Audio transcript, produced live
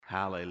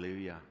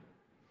Hallelujah.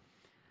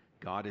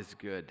 God is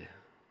good.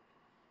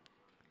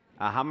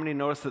 How many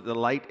notice that the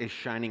light is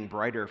shining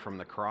brighter from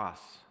the cross?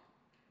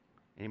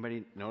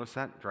 Anybody notice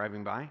that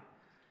driving by?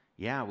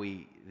 Yeah,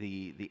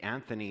 the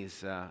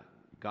Anthonys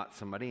got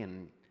somebody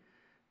and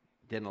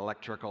did an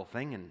electrical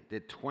thing and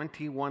did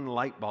 21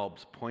 light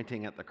bulbs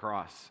pointing at the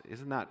cross.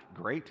 Isn't that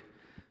great?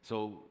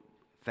 So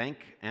thank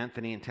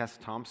Anthony and Tess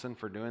Thompson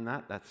for doing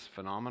that. That's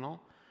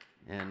phenomenal.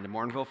 And the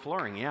Morinville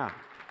Flooring, yeah.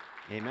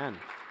 Amen.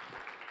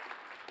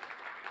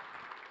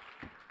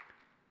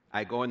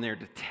 I go in there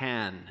to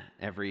tan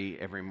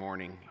every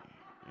morning,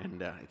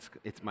 and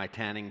it's my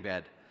tanning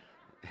bed.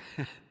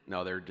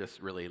 No, they're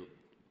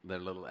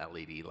little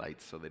LED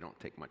lights, so they don't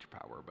take much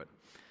power. But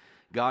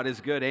God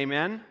is good,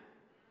 amen?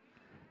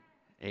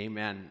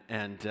 Amen.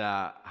 And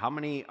how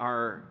many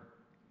are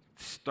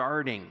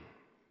starting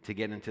to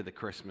get into the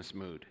Christmas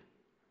mood?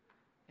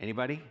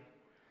 Anybody?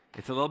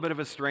 It's a little bit of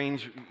a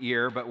strange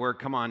year, but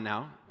come on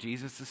now.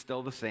 Jesus is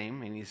still the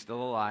same, and he's still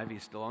alive.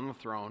 He's still on the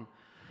throne.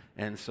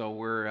 And so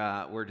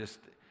we're just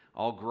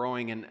all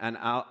growing, and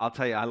I'll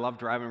tell you, I love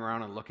driving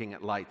around and looking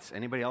at lights.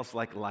 Anybody else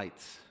like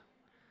lights?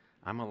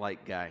 I'm a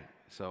light guy,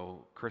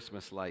 so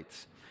Christmas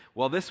lights.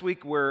 Well, this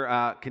week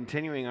we're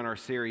continuing on our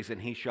series,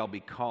 And He Shall Be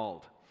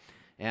Called.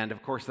 And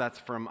of course, that's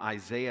from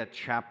Isaiah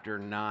chapter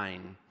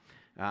 9,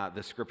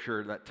 the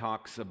scripture that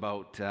talks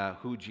about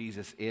who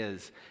Jesus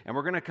is. And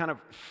we're going to kind of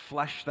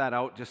flesh that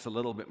out just a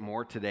little bit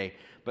more today.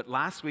 But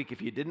last week,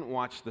 if you didn't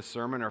watch the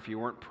sermon or if you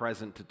weren't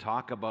present to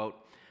talk about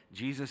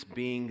Jesus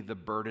being the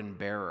burden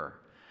bearer.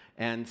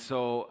 And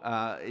so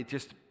it's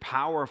just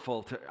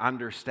powerful to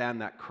understand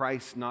that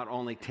Christ not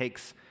only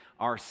takes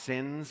our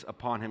sins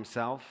upon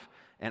himself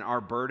and our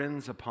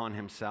burdens upon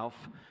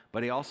himself,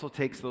 but he also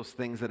takes those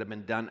things that have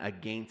been done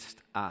against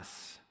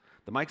us.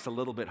 The mic's a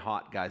little bit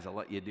hot, guys. I'll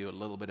let you do a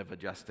little bit of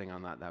adjusting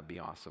on that. That'd be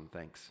awesome.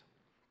 Thanks.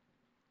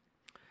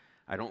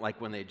 I don't like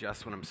when they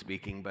adjust when I'm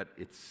speaking, but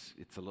it's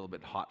a little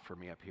bit hot for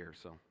me up here.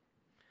 So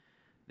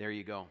there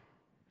you go.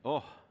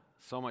 Oh,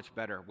 so much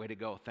better. Way to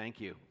go.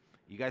 Thank you.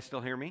 You guys still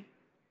hear me?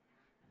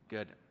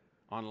 Good.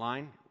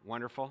 Online?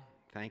 Wonderful.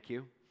 Thank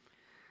you.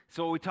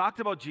 So we talked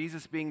about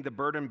Jesus being the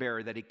burden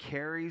bearer, that he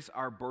carries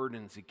our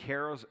burdens, he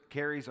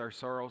carries our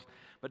sorrows,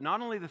 but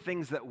not only the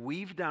things that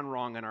we've done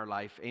wrong in our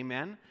life,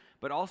 amen,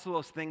 but also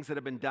those things that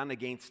have been done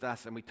against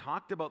us. And we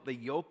talked about the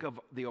yoke of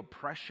the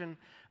oppression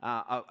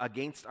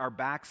against our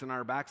backs,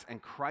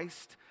 and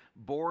Christ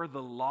bore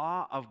the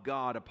law of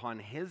God upon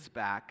his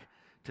back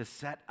to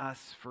set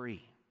us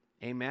free.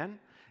 Amen?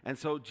 And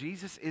so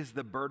Jesus is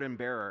the burden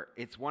bearer.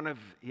 It's one of,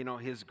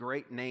 his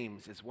great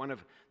names. It's one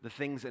of the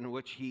things in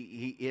which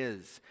he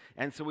is.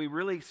 And so we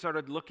really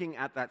started looking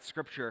at that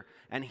scripture,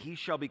 and he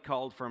shall be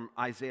called, from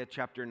Isaiah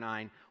chapter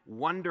 9,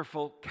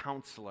 Wonderful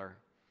Counselor.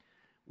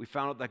 We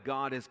found out that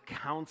God is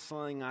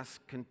counseling us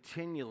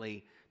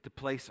continually to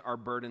place our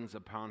burdens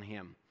upon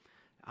him.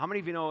 How many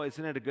of you know,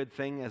 isn't it a good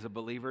thing as a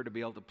believer to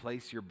be able to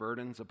place your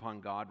burdens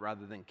upon God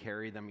rather than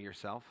carry them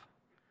yourself?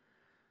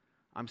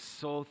 I'm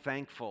so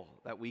thankful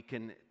that we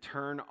can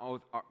turn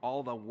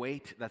all the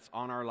weight that's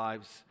on our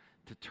lives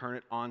to turn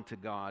it onto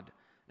God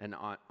and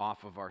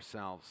off of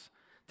ourselves.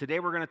 Today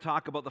we're going to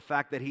talk about the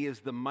fact that he is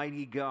the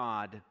mighty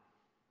God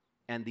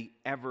and the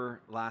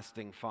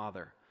everlasting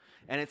Father.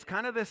 And it's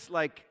kind of this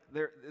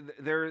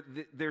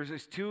there's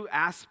these two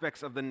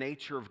aspects of the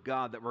nature of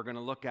God that we're going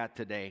to look at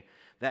today.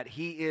 That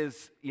he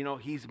is,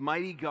 he's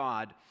mighty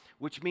God,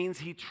 which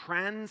means he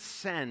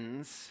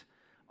transcends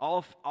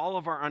all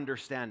of our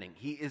understanding.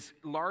 He is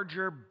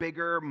larger,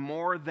 bigger,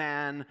 more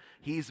than,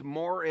 he's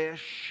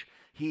more-ish.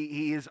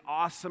 He is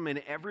awesome in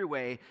every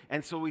way.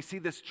 And so we see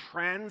this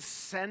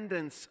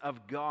transcendence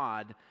of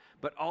God,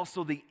 but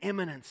also the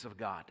immanence of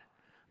God,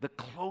 the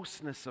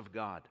closeness of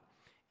God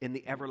in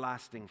the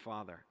everlasting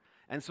Father.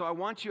 And so I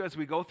want you, as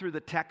we go through the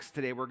text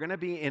today, we're going to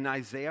be in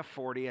Isaiah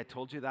 40. I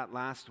told you that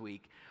last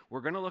week.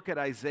 We're going to look at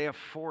Isaiah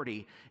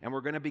 40, and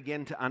we're going to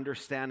begin to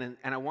understand.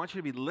 And I want you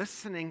to be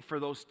listening for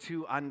those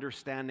two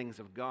understandings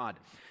of God.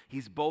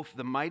 He's both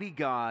the mighty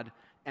God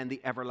and the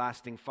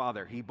everlasting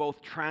Father. He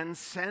both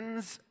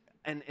transcends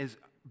and is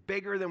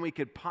bigger than we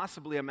could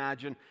possibly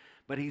imagine,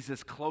 but he's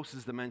as close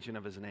as the mention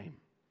of his name.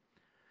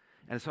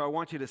 And so I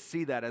want you to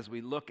see that as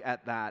we look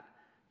at that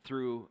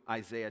through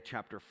Isaiah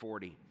chapter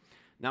 40.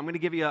 Now, I'm going to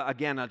give you,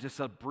 just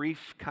a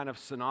brief kind of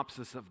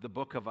synopsis of the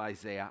book of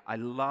Isaiah. I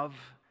love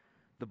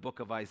the book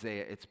of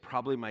Isaiah. It's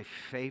probably my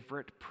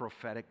favorite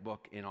prophetic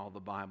book in all the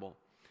Bible.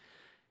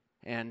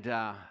 And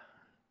the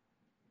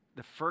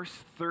first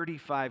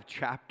 35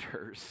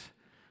 chapters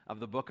of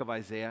the book of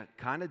Isaiah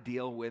kind of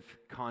deal with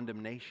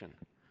condemnation.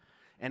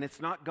 And it's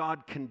not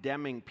God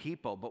condemning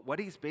people, but what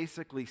he's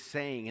basically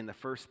saying in the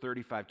first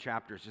 35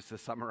 chapters, just to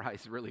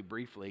summarize really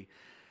briefly,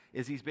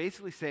 is he's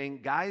basically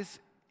saying, guys,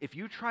 if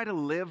you try to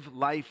live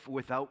life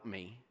without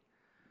me,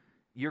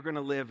 you're going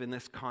to live in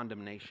this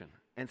condemnation.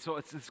 And so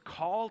it's this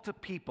call to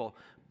people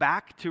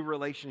back to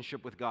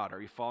relationship with God.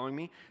 Are you following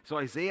me? So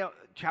Isaiah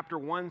chapter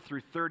 1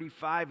 through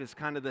 35 is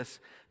kind of this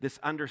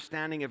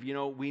understanding of,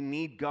 we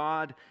need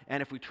God,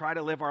 and if we try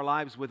to live our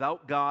lives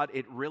without God,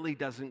 it really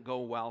doesn't go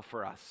well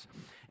for us.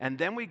 And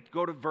then we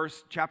go to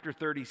chapter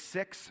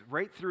 36,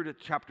 right through to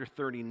chapter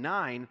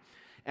 39,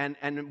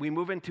 and we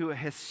move into a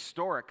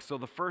historic. So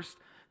the first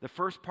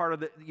part of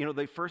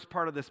the first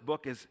part of this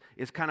book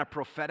is kind of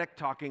prophetic,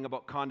 talking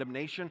about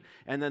condemnation,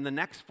 and then the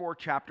next 4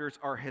 chapters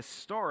are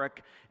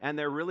historic, and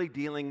they're really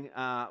dealing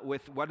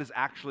with what is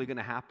actually going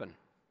to happen.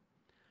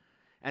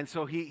 And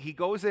so he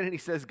goes in and he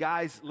says,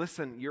 guys,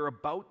 listen, you're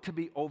about to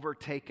be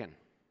overtaken.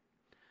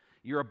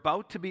 You're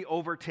about to be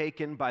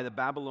overtaken by the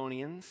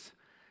Babylonians,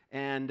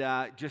 and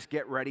just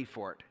get ready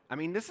for it. I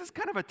mean, this is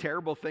kind of a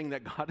terrible thing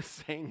that God is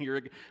saying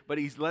here, but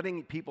he's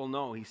letting people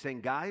know. He's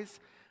saying, guys,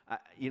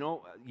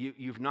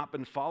 you've not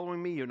been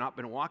following me. You've not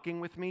been walking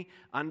with me.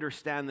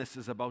 Understand this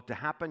is about to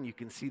happen. You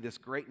can see this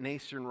great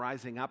nation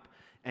rising up,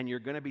 and you're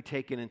going to be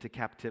taken into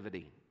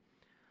captivity.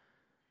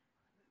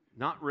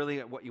 Not really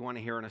what you want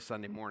to hear on a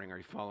Sunday morning. Are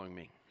you following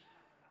me?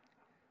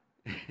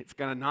 It's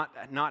going to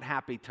not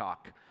happy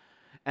talk.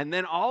 And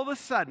then all of a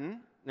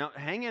sudden, now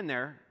hang in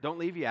there, don't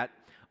leave yet.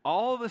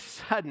 All of a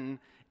sudden,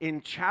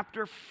 in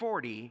chapter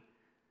 40,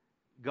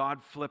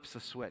 God flips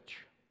a switch.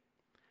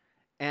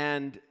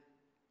 And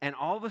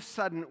all of a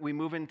sudden, we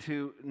move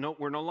into,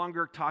 we're no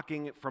longer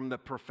talking from the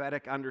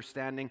prophetic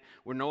understanding.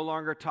 We're no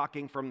longer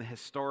talking from the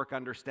historic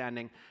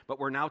understanding, but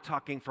we're now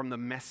talking from the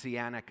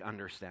messianic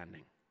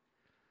understanding.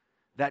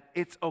 That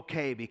it's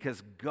okay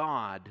because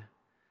God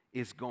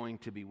is going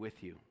to be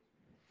with you.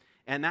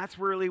 And that's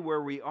really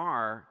where we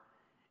are.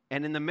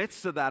 And in the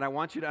midst of that, I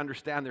want you to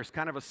understand there's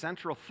kind of a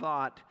central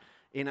thought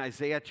in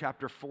Isaiah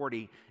chapter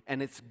 40,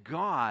 and it's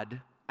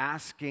God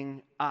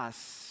asking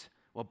us.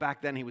 Well,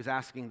 back then he was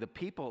asking the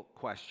people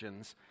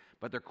questions,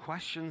 but they're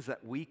questions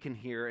that we can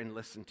hear and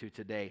listen to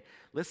today.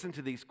 Listen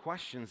to these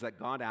questions that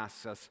God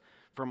asks us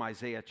from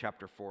Isaiah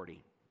chapter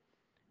 40.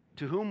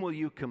 To whom will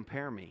you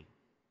compare me?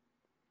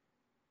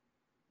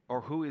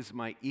 Or who is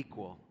my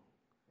equal,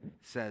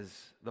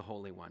 says the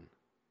Holy One.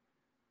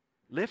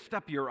 Lift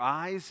up your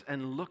eyes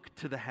and look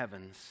to the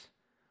heavens.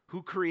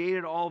 Who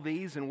created all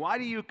these, and why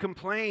do you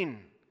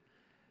complain,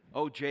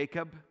 O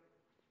Jacob?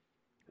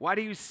 Why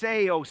do you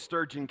say, O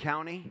Sturgeon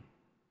County?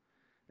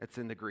 That's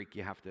in the Greek.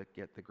 You have to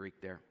get the Greek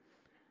there.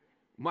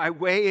 My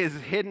way is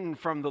hidden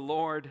from the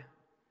Lord.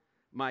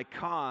 My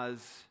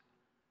cause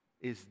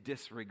is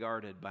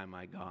disregarded by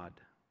my God.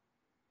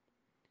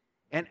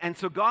 And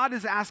so God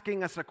is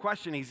asking us a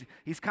question.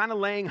 He's kind of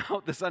laying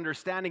out this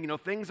understanding.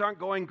 Things aren't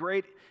going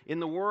great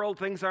in the world.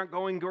 Things aren't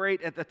going great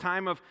at the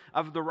time of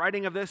the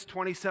writing of this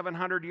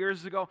 2,700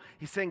 years ago.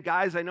 He's saying,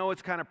 guys, I know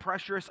it's kind of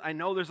pressurous. I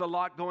know there's a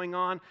lot going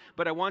on,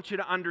 but I want you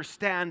to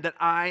understand that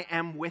I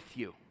am with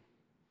you.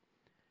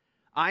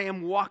 I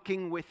am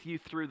walking with you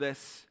through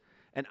this,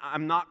 and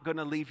I'm not going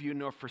to leave you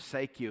nor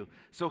forsake you.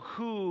 So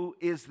who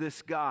is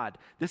this God?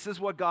 This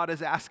is what God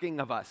is asking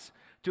of us.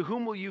 To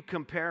whom will you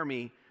compare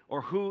me?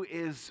 Or who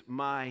is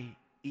my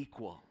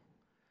equal?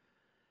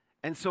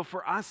 And so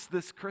for us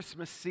this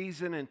Christmas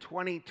season in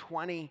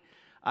 2020,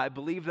 I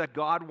believe that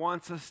God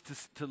wants us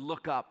to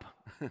look up.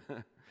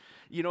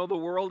 The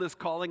world is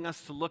calling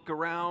us to look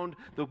around.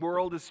 The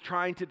world is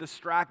trying to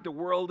distract. The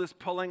world is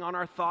pulling on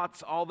our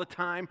thoughts all the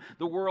time.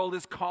 The world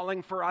is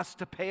calling for us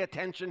to pay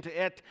attention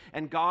to it.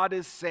 And God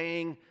is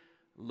saying,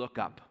 look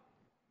up.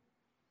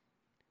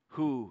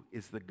 Who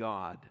is the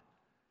God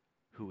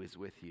who is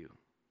with you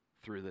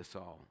through this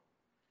all?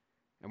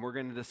 And we're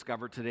going to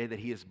discover today that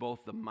he is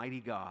both the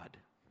mighty God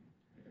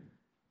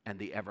and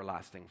the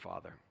everlasting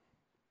Father.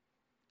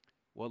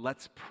 Well,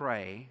 let's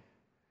pray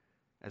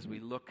as we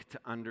look to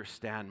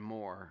understand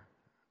more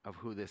of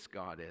who this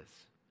God is.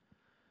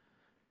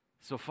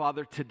 So,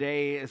 Father,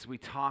 today as we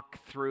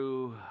talk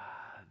through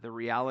the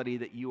reality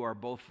that you are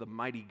both the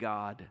mighty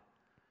God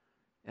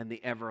and the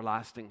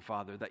everlasting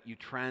Father, that you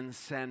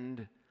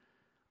transcend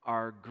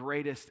our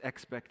greatest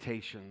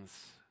expectations,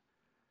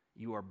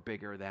 you are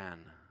bigger than.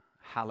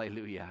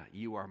 Hallelujah.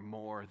 You are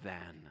more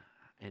than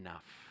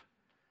enough.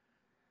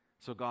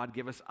 So God,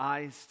 give us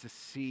eyes to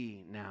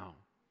see now,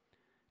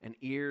 and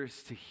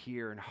ears to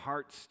hear, and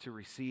hearts to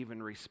receive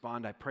and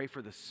respond. I pray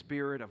for the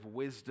spirit of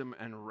wisdom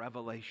and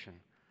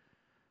revelation,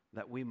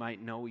 that we might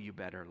know you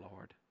better,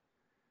 Lord.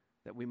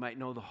 That we might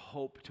know the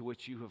hope to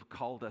which you have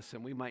called us,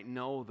 and we might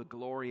know the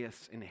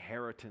glorious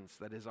inheritance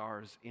that is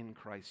ours in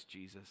Christ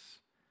Jesus,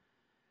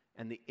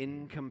 and the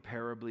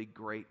incomparably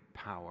great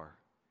power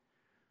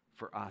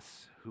for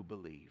us who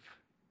believe.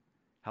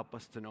 Help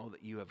us to know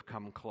that you have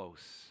come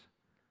close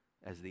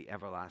as the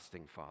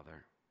everlasting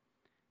Father.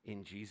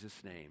 In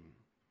Jesus' name,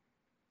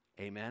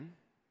 amen.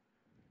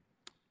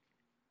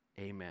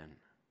 Amen.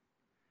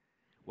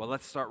 Well,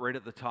 let's start right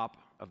at the top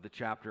of the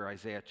chapter,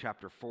 Isaiah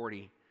chapter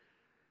 40.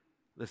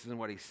 Listen to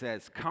what he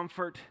says.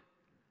 Comfort,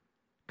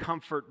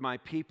 comfort my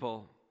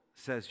people,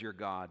 says your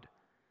God.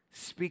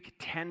 Speak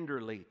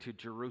tenderly to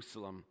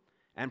Jerusalem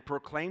and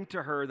proclaim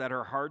to her that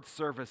her hard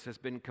service has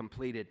been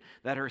completed,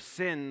 that her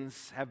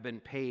sins have been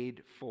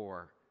paid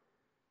for.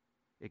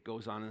 It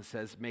goes on and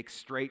says, make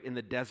straight in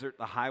the desert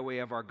the highway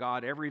of our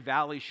God. Every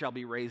valley shall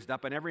be raised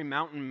up, and every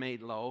mountain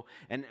made low,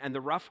 and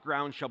the rough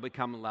ground shall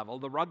become level,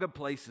 the rugged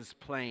places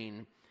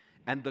plain,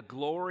 and the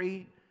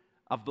glory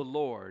of the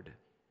Lord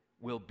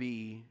will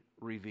be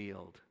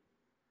revealed.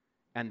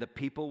 And the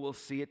people will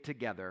see it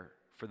together,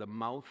 for the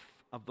mouth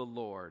of the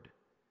Lord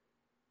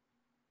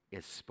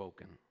is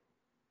spoken.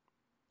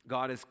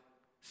 God is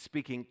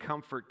speaking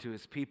comfort to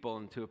his people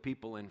and to a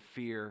people in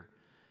fear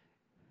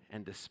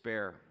and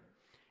despair.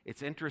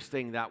 It's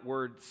interesting that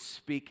word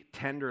speak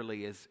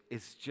tenderly is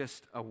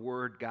just a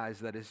word, guys,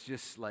 that is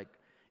just like,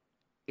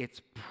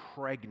 it's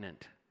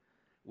pregnant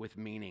with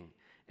meaning.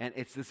 And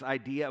it's this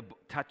idea of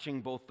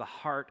touching both the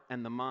heart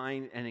and the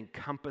mind and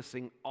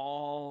encompassing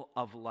all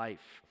of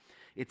life.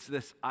 It's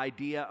this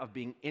idea of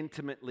being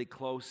intimately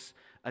close.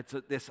 It's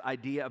this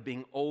idea of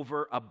being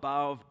over,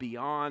 above,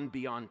 beyond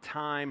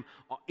time,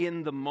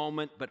 in the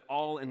moment, but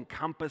all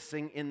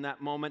encompassing in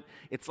that moment.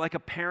 It's like a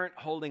parent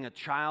holding a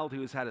child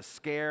who's had a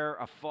scare,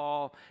 a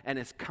fall, and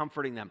is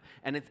comforting them.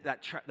 And it's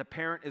that the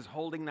parent is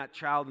holding that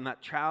child, and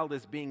that child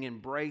is being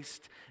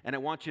embraced. And I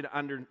want you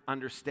to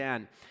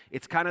understand,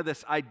 it's kind of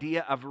this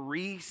idea of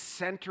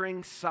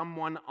recentering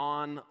someone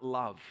on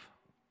love.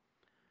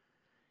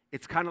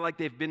 It's kind of like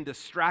they've been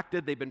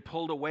distracted, they've been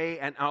pulled away,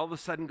 and all of a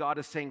sudden God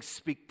is saying,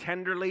 speak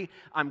tenderly,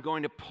 I'm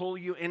going to pull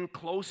you in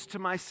close to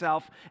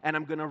myself, and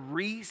I'm going to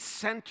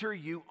recenter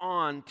you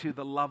on to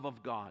the love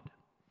of God.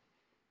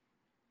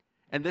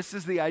 And this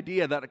is the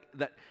idea that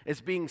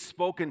is being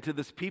spoken to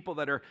this people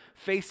that are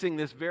facing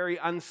this very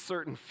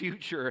uncertain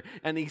future,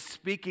 and he's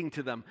speaking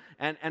to them.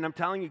 And I'm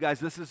telling you guys,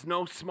 this is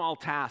no small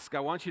task. I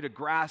want you to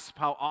grasp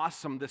how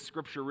awesome this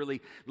scripture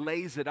really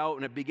lays it out,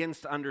 and it begins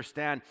to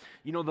understand.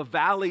 You know, the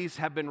valleys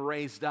have been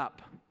raised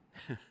up.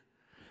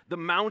 The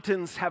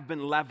mountains have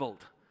been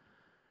leveled.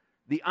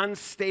 The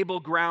unstable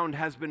ground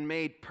has been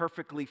made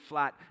perfectly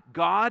flat.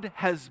 God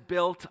has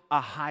built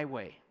a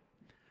highway.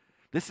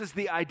 This is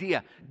the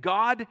idea.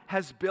 God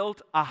has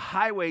built a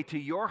highway to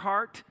your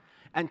heart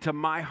and to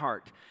my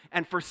heart.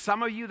 And for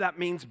some of you, that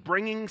means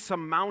bringing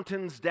some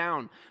mountains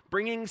down,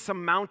 bringing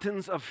some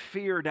mountains of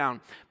fear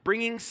down,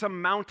 bringing some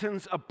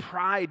mountains of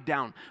pride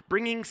down,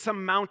 bringing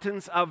some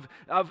mountains of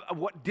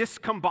what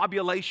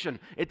discombobulation.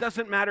 It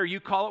doesn't matter.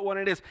 You call it what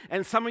it is.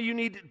 And some of you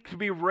need to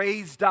be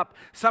raised up.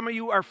 Some of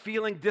you are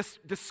feeling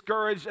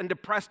discouraged and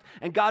depressed.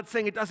 And God's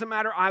saying, it doesn't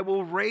matter. I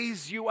will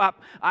raise you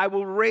up. I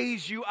will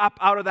raise you up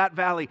out of that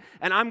valley.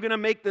 And I'm going to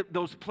make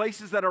those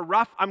places that are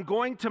rough, I'm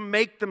going to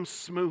make them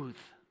smooth.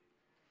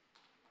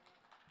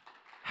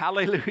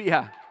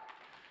 Hallelujah.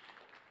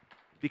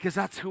 Because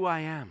that's who I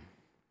am.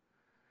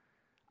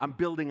 I'm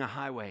building a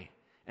highway.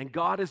 And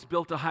God has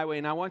built a highway.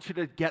 And I want you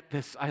to get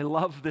this. I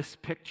love this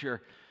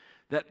picture.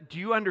 Do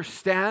you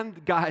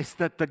understand, guys,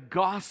 that the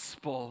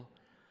gospel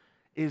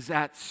is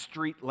at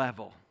street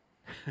level?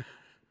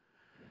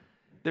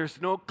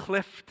 There's no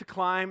cliff to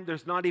climb.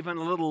 There's not even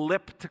a little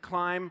lip to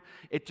climb.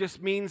 It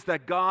just means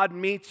that God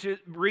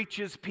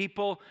reaches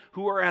people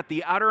who are at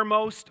the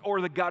uttermost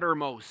or the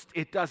guttermost.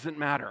 It doesn't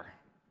matter.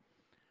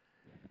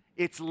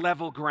 It's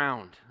level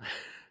ground.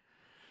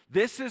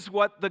 This is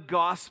what the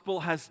gospel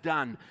has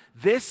done.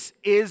 This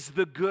is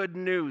the good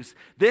news.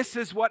 This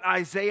is what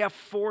Isaiah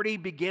 40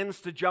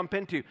 begins to jump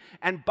into.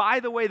 And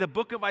by the way, the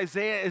book of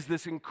Isaiah is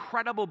this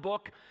incredible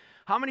book.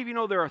 How many of you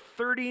know there are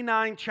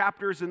 39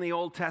 chapters in the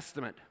Old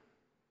Testament?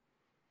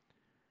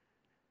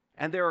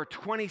 And there are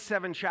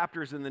 27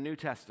 chapters in the New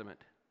Testament.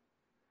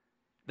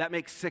 That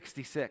makes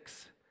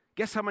 66.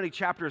 Guess how many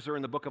chapters are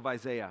in the book of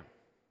Isaiah?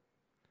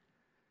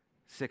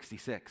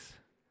 66.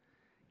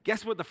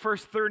 Guess what the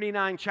first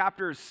 39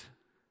 chapters,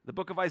 the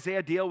book of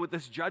Isaiah, deal with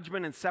this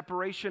judgment and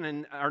separation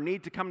and our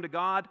need to come to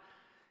God.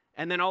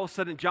 And then all of a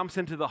sudden it jumps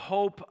into the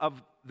hope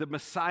of the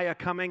Messiah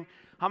coming.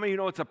 How many of you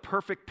know it's a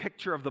perfect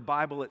picture of the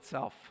Bible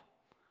itself?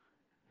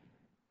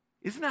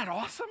 Isn't that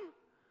awesome?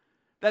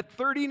 That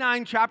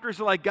 39 chapters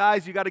are like,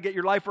 guys, you got to get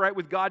your life right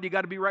with God. You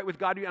got to be right with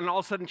God. And all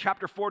of a sudden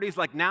chapter 40 is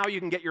like, now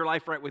you can get your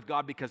life right with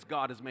God because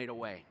God has made a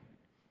way.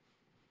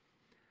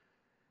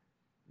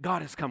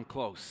 God has come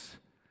close.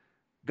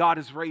 God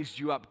has raised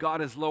you up. God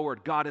has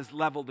lowered. God has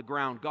leveled the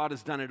ground. God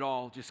has done it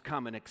all. Just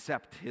come and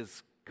accept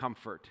his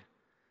comfort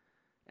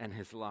and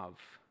his love.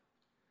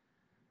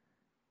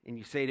 And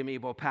you say to me,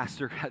 well,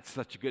 Pastor, that's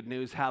such good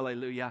news.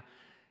 Hallelujah.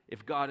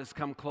 If God has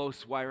come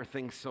close, why are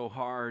things so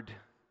hard?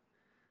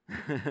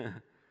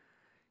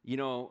 You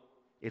know,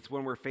 it's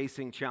when we're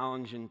facing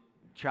challenging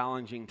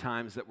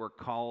times that we're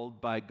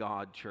called by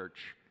God,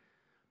 church,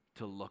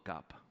 to look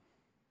up.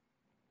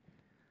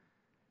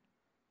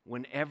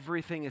 When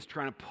everything is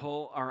trying to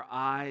pull our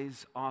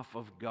eyes off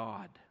of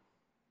God,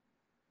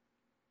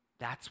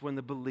 that's when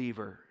the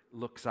believer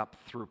looks up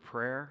through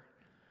prayer.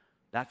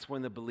 That's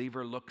when the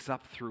believer looks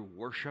up through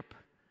worship.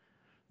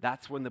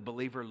 That's when the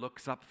believer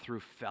looks up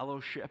through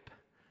fellowship.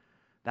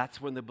 That's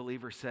when the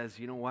believer says,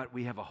 you know what,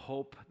 we have a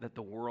hope that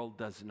the world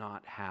does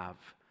not have.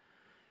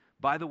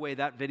 By the way,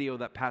 that video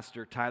that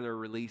Pastor Tyler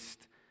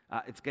released,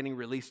 it's getting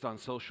released on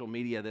social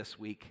media this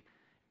week.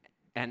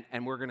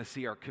 And we're going to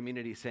see our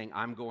community saying,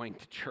 I'm going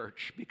to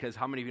church, because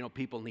how many of you know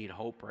people need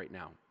hope right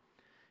now?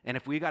 And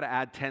if we got to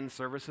add 10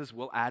 services,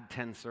 we'll add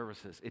 10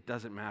 services. It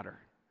doesn't matter.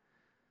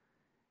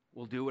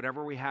 We'll do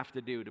whatever we have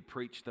to do to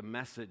preach the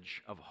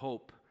message of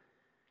hope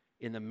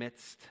in the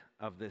midst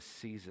of this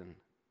season.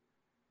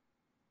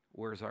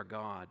 Where's our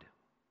God?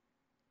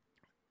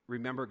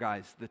 Remember,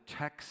 guys, the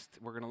text,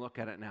 we're going to look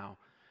at it now,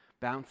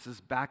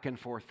 bounces back and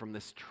forth from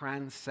this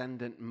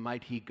transcendent,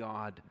 mighty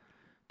God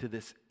to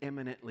this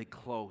imminently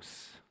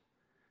close,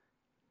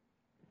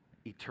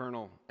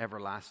 eternal,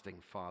 everlasting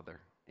Father.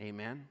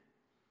 Amen?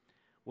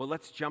 Well,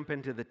 let's jump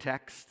into the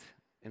text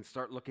and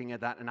start looking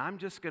at that. And I'm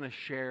just going to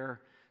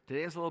share,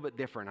 today is a little bit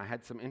different. I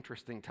had some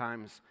interesting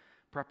times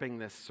prepping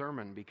this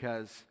sermon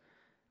because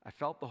I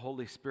felt the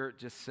Holy Spirit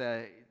just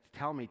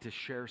tell me to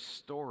share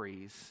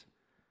stories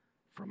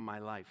from my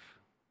life.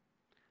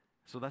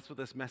 So that's what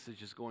this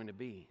message is going to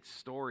be.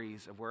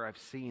 Stories of where I've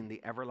seen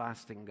the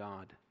everlasting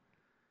God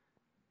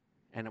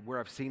and where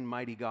I've seen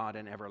mighty God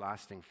and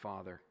everlasting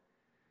Father.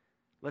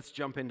 Let's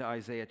jump into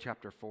Isaiah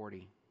chapter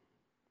 40.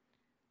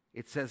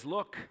 It says,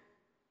 look,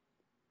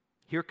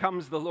 here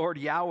comes the Lord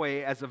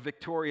Yahweh as a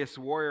victorious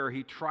warrior.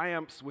 He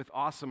triumphs with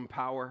awesome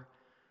power.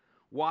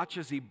 Watch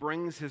as he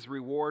brings his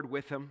reward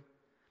with him,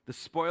 the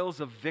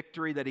spoils of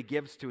victory that he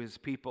gives to his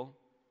people.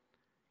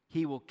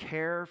 He will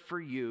care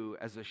for you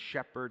as a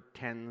shepherd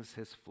tends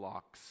his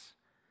flocks.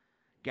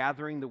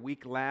 Gathering the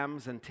weak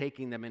lambs and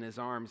taking them in his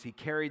arms, he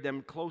carried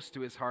them close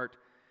to his heart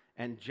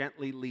and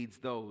gently leads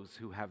those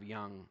who have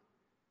young.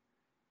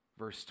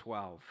 Verse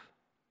 12.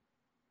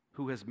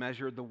 Who has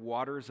measured the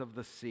waters of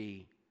the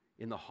sea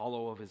in the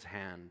hollow of his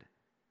hand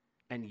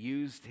and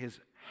used his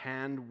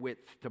hand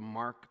width to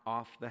mark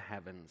off the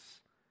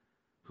heavens?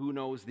 Who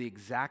knows the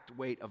exact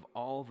weight of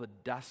all the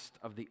dust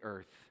of the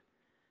earth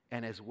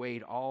and has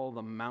weighed all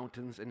the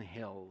mountains and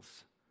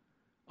hills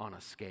on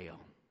a scale?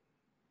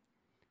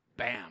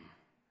 Bam.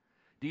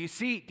 Do you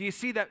see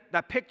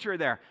that picture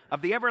there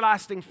of the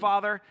everlasting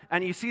Father,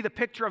 and you see the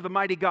picture of the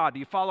mighty God? Do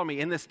you follow me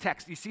in this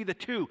text? You see the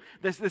two,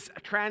 this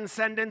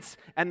transcendence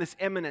and this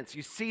immanence.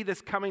 You see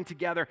this coming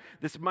together,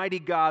 this mighty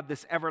God,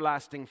 this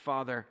everlasting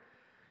Father.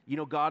 You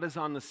know, God is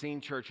on the scene,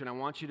 church, and I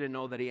want you to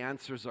know that he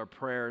answers our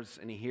prayers,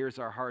 and he hears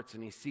our hearts,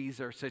 and he sees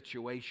our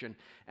situation,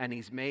 and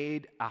he's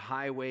made a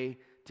highway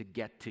to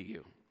get to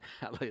you.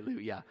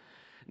 Hallelujah.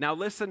 Now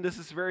listen, this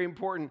is very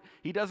important.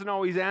 He doesn't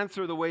always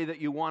answer the way that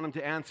you want him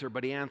to answer,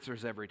 but he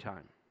answers every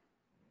time.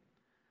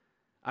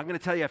 I'm going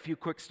to tell you a few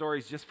quick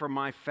stories just from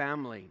my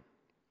family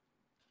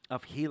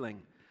of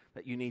healing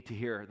that you need to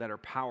hear that are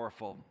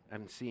powerful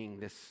and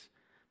seeing this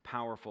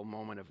powerful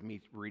moment of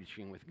me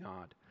reaching with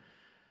God.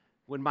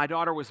 When my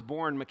daughter was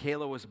born,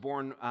 Michaela was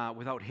born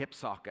without hip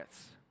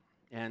sockets.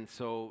 And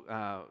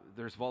so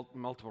there's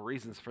multiple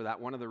reasons for that.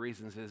 One of the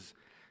reasons is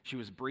she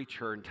was breech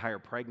her entire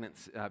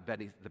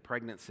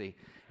pregnancy.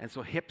 And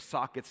so hip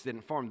sockets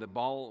didn't form. The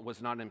ball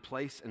was not in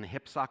place and the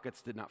hip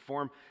sockets did not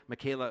form.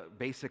 Michaela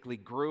basically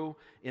grew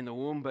in the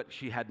womb, but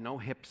she had no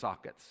hip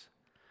sockets.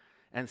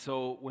 And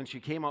so when she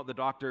came out, the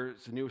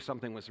doctors knew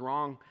something was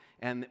wrong.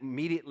 And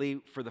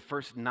immediately for the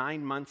first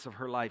 9 months of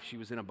her life, she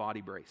was in a body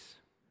brace.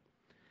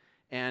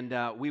 And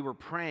we were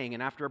praying,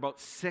 and after about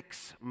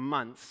 6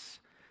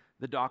 months,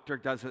 the doctor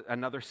does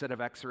another set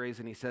of x-rays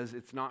and he says,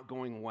 it's not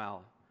going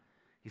well.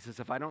 He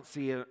says, if I don't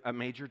see a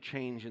major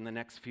change in the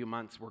next few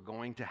months, we're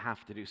going to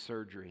have to do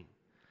surgery.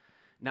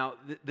 Now,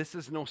 this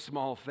is no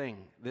small thing.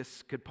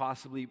 This could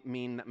possibly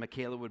mean that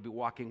Michaela would be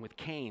walking with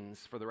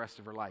canes for the rest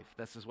of her life.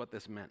 This is what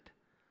this meant.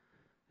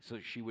 So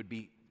she would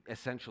be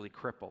essentially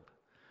crippled.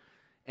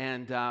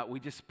 And we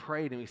just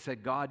prayed and we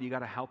said, God, you got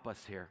to help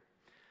us here.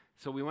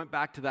 So we went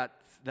back to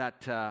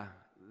that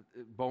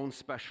bone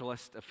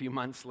specialist a few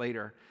months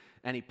later,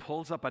 and he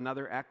pulls up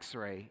another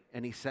x-ray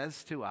and he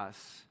says to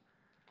us,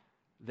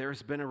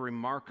 there's been a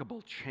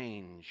remarkable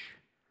change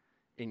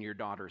in your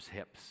daughter's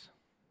hips.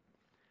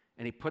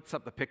 And he puts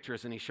up the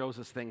pictures and he shows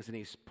us things and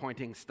he's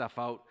pointing stuff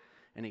out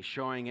and he's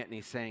showing it and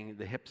he's saying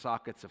the hip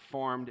sockets have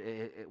formed.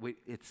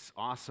 It's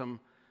awesome.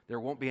 There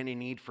won't be any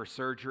need for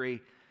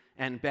surgery.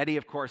 And Betty,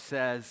 of course,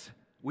 says,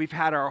 we've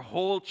had our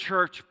whole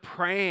church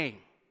praying.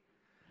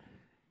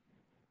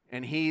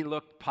 And he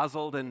looked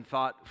puzzled and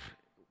thought,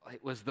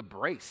 it was the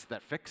brace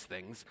that fixed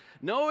things.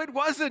 No, it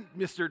wasn't,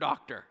 Mr.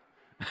 Doctor.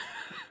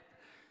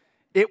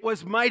 It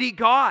was mighty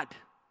God.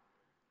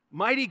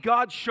 Mighty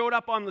God showed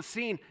up on the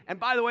scene. And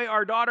by the way,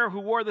 our daughter who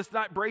wore this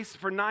brace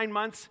for 9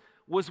 months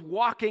was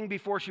walking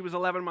before she was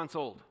 11 months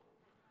old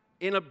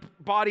in a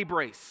body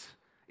brace.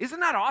 Isn't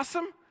that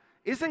awesome?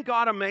 Isn't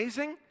God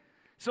amazing?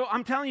 So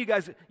I'm telling you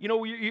guys, you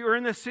know, you're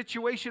in this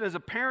situation as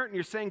a parent and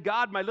you're saying,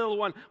 God, my little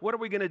one, what are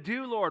we going to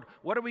do, Lord?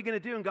 What are we going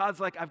to do? And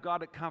God's like, I've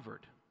got it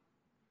covered.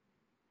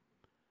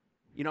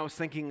 You know, I was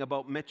thinking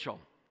about Mitchell.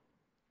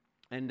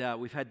 And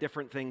we've had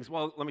different things.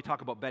 Well, let me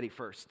talk about Betty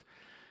first.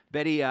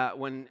 Betty,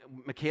 when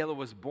Michaela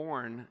was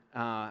born,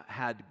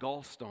 had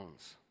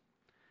gallstones.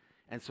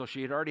 And so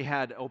she had already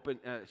had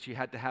she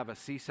had to have a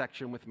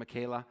C-section with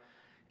Michaela.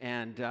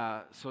 And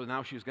so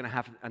now she was going to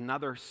have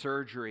another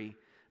surgery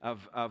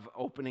of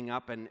opening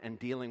up and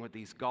dealing with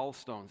these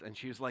gallstones. And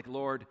she was like,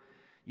 Lord,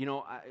 you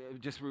know,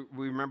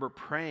 we remember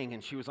praying,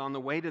 and she was on the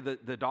way to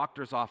the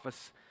doctor's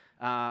office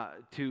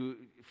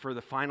for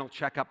the final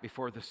checkup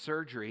before the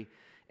surgery.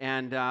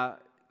 And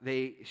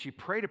she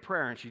prayed a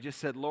prayer, and she just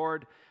said,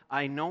 Lord,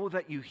 I know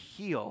that you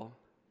heal,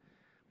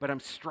 but I'm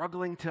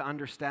struggling to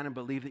understand and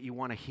believe that you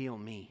want to heal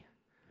me.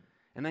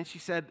 And then she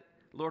said,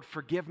 Lord,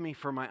 forgive me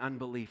for my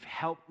unbelief.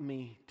 Help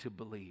me to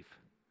believe.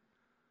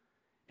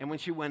 And when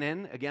she went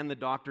in, again, the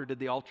doctor did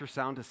the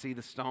ultrasound to see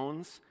the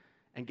stones.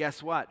 And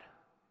guess what?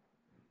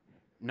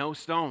 No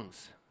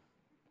stones.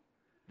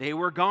 They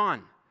were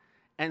gone.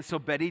 And so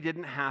Betty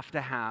didn't have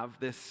to have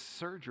this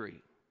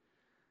surgery.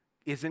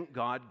 Isn't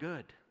God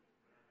good?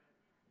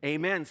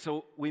 Amen.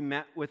 So we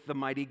met with the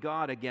mighty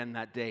God again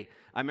that day.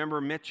 I remember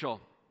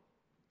Mitchell.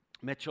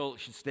 Mitchell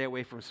should stay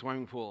away from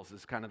swimming pools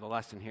is kind of the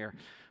lesson here.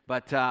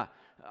 But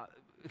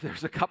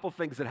there's a couple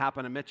things that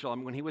happened to Mitchell. I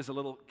mean, when he was a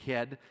little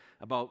kid,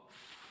 about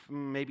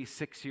maybe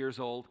 6 years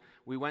old,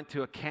 we went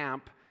to a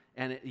camp,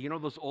 and you know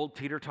those old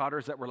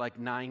teeter-totters that were like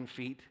 9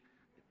 feet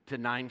to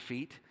 9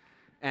 feet?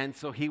 And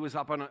so he was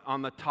up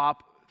on the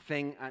top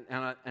thing,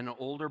 and an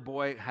older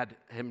boy had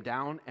him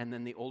down, and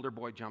then the older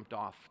boy jumped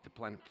off to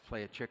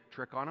play a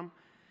trick on him,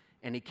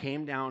 and he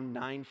came down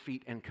 9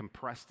 feet and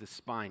compressed his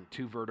spine,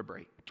 2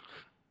 vertebrae.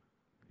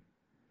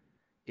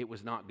 It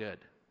was not good.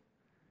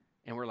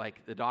 And we're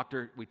like, the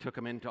doctor, we took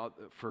him in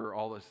for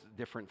all those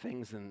different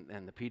things,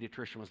 and the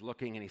pediatrician was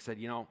looking, and he said,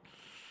 you know,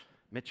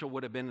 Mitchell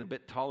would have been a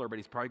bit taller, but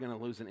he's probably going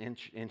to lose an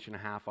inch and a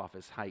half off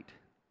his height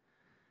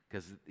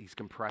because he's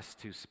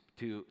compressed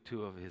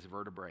two of his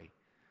vertebrae.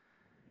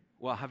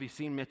 Well, have you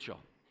seen Mitchell?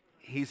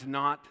 He's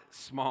not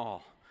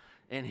small,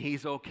 and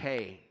he's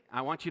okay.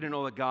 I want you to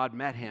know that God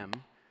met him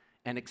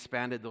and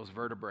expanded those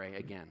vertebrae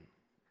again.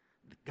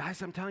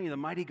 Guys, I'm telling you, the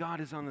mighty God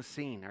is on the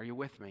scene. Are you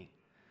with me?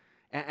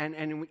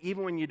 And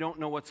even when you don't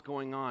know what's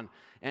going on.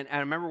 And I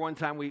remember one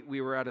time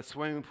we were at a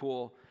swimming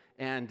pool,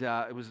 and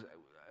it was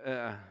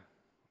a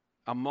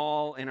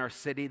mall in our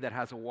city that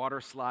has a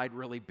water slide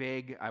really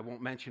big. I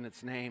won't mention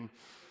its name.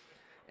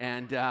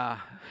 And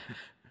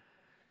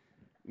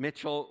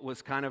Mitchell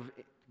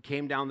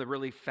came down the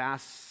really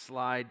fast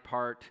slide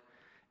part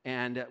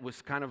and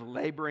was kind of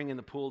laboring in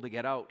the pool to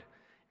get out.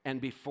 And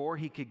before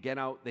he could get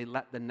out, they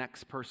let the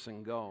next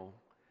person go.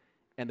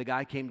 And the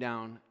guy came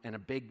down, and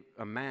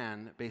a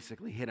man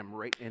basically hit him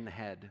right in the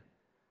head.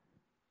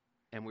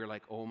 And we were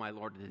like, oh my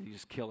Lord, did he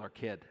just kill our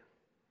kid?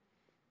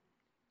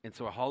 And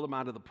so I hauled him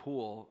out of the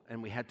pool,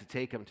 and we had to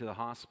take him to the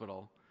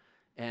hospital.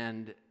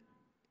 And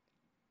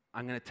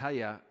I'm going to tell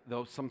you,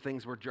 though some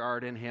things were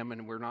jarred in him,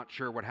 and we're not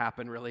sure what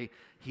happened really,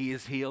 he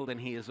is healed and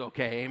he is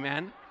okay.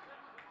 Amen?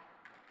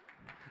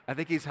 I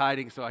think he's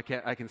hiding, so I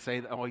can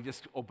say, oh, he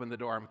just opened the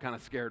door. I'm kind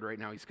of scared right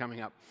now. He's coming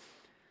up.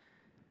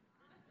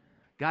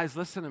 Guys,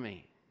 listen to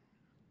me.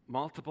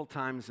 Multiple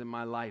times in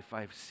my life,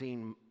 I've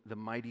seen the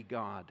mighty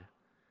God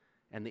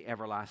and the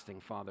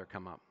everlasting Father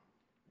come up.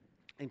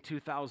 In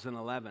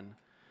 2011,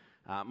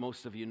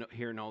 most of you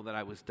here know that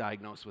I was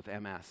diagnosed with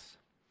MS.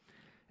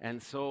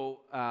 And so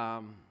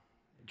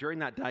during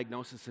that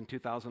diagnosis in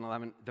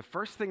 2011, the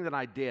first thing that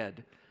I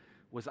did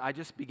was I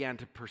just began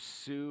to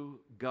pursue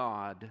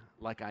God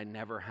like I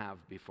never have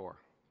before.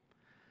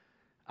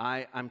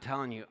 I'm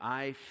telling you,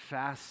 I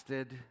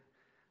fasted,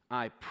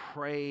 I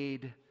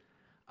prayed,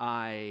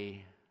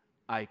 I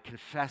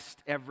confessed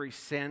every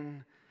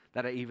sin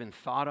that I even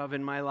thought of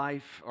in my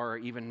life or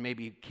even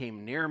maybe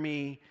came near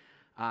me.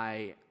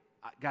 I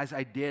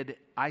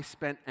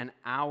spent an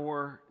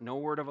hour, no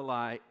word of a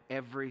lie,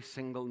 every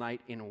single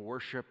night in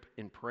worship,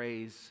 in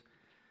praise,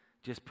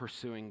 just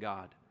pursuing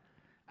God.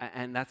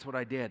 And that's what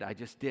I did. I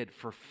just did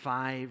for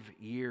 5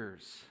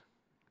 years.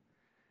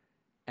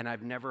 And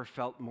I've never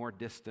felt more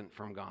distant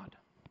from God.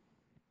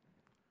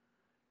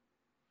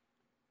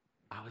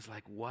 I was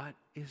like, what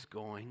is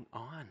going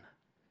on?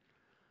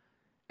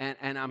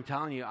 And I'm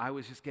telling you, I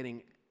was just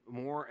getting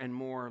more and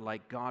more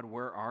like, God,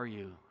 where are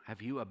you?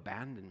 Have you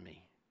abandoned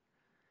me?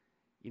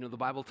 You know, the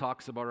Bible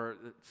talks about, or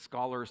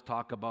scholars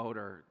talk about,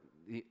 or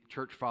the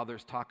church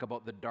fathers talk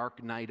about the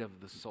dark night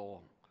of the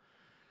soul.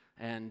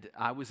 And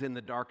I was in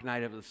the dark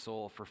night of the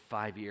soul for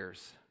 5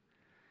 years.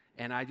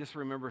 And I just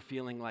remember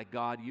feeling like,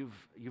 God,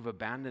 you've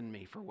abandoned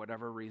me for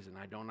whatever reason.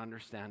 I don't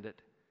understand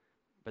it,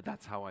 but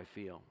that's how I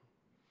feel.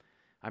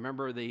 I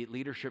remember the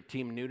leadership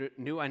team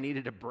knew I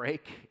needed a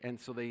break, and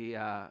so they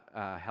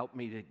helped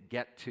me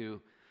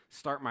to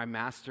start my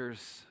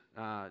master's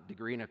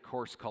degree in a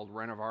course called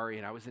Renovari,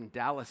 and I was in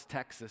Dallas,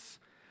 Texas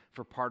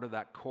for part of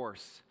that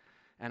course.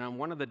 And on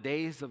one of the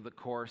days of the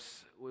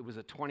course, it was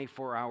a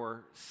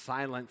 24-hour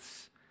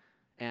silence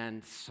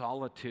and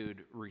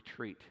solitude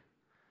retreat.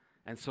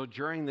 And so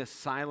during this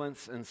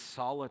silence and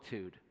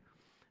solitude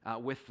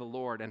with the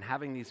Lord and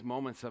having these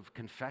moments of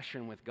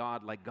confession with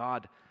God, like,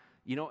 God,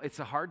 you know, it's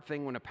a hard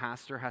thing when a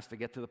pastor has to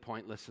get to the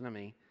point, listen to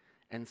me,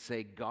 and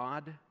say,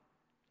 God,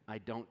 I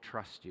don't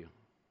trust you.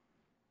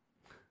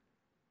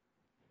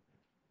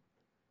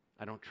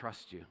 I don't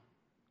trust you.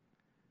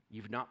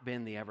 You've not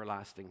been the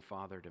everlasting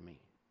Father to me.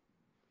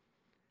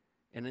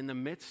 And in the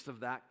midst of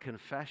that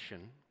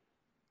confession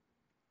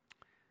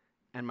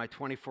and my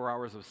 24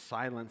 hours of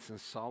silence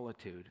and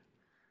solitude,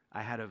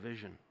 I had a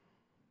vision.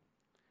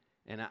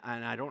 And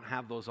I don't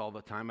have those all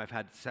the time. I've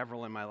had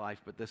several in my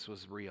life, but this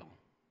was real.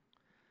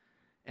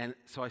 And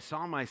so I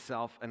saw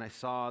myself, and I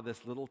saw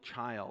this little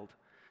child,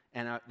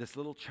 and this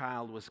little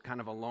child was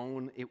kind of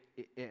alone.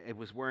 It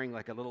was wearing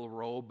like a little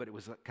robe, but it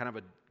was kind of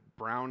a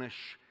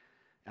brownish,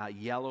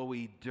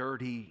 yellowy,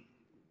 dirty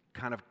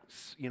kind of,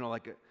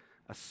 like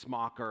a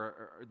smock,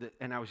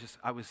 and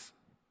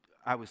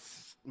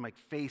my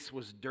face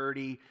was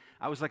dirty.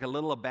 I was like a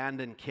little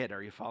abandoned kid.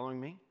 Are you following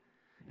me?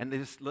 And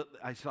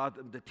I saw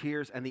the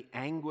tears and the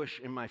anguish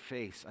in my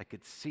face. I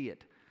could see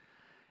it.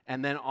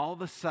 And then all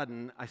of a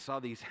sudden, I saw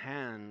these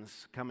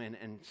hands come in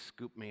and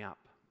scoop me up.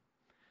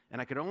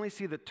 And I could only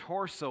see the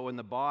torso and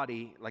the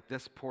body, like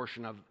this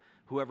portion of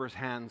whoever's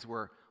hands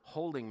were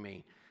holding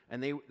me.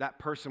 And that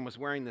person was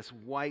wearing this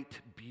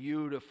white,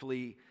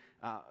 beautifully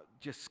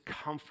just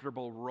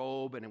comfortable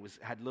robe, and it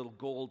had little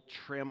gold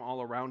trim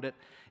all around it.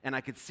 And I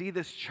could see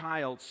this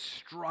child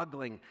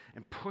struggling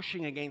and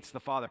pushing against the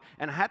father.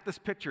 And I had this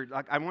picture.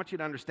 Like, I want you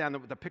to understand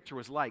what the picture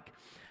was like.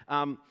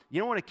 You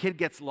know when a kid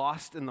gets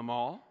lost in the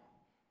mall,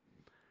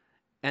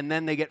 and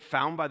then they get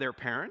found by their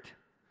parent,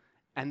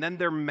 and then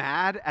they're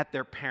mad at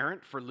their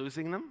parent for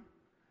losing them?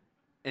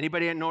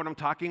 Anybody know what I'm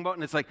talking about?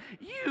 And it's like,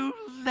 you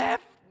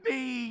left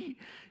me.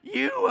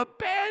 You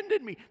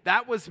abandoned me.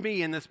 That was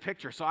me in this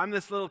picture. So I'm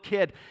this little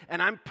kid,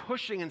 and I'm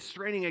pushing and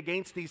straining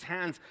against these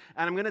hands.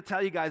 And I'm going to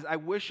tell you guys, I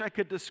wish I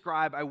could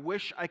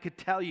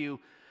tell you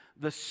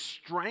the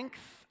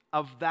strength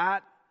of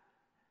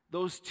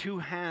those two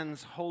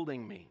hands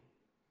holding me.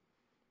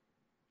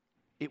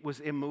 It was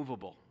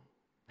immovable.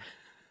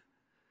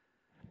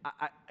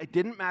 It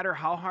didn't matter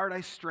how hard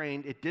I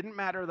strained. It didn't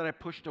matter that I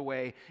pushed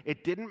away.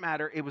 It didn't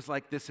matter. It was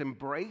like this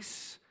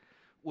embrace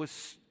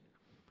was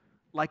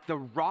like the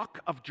rock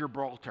of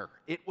Gibraltar.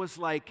 It was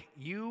like,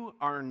 you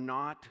are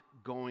not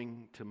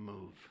going to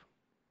move.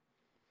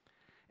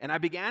 And I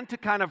began to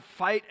kind of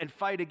fight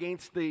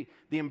against the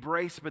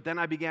embrace, but then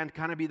I began to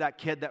kind of be that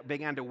kid that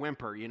began to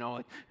whimper,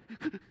 like,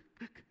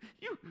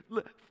 you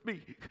left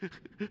me.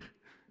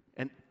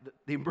 And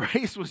the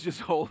embrace was just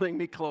holding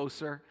me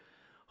closer,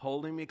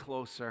 and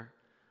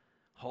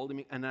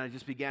then I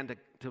just began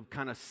to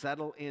kind of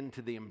settle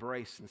into the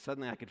embrace, and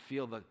suddenly I could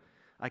feel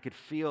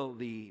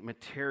the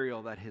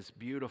material that his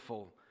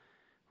beautiful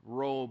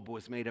robe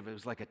was made of. It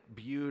was like a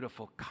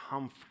beautiful,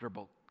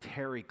 comfortable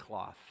terry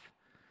cloth.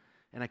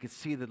 And I could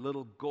see the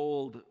little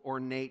gold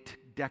ornate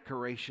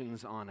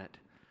decorations on it.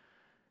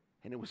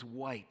 And it was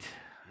white.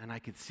 And I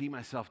could see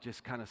myself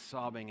just kind of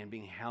sobbing and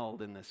being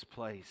held in this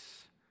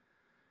place.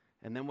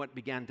 And then what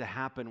began to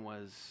happen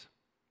was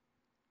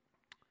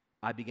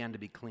I began to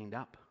be cleaned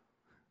up.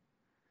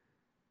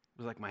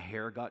 It was like my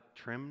hair got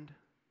trimmed.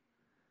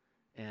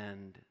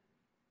 And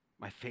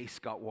my face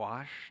got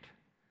washed,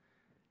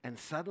 and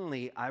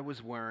suddenly I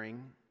was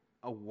wearing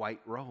a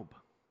white robe,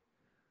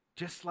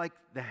 just like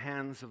the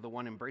hands of the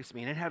one embracing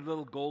me. And it had a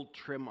little gold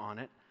trim on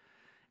it.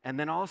 And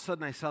then all of a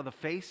sudden I saw the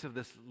face of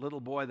this little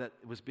boy that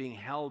was being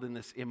held in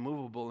this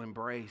immovable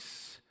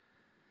embrace.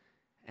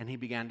 And he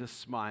began to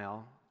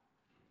smile,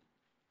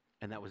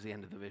 and that was the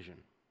end of the vision.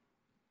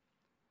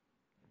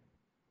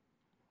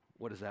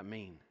 What does that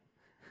mean?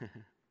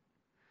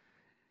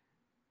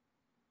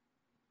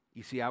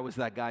 You see, I was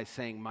that guy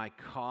saying, my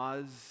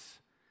cause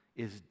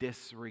is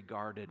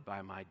disregarded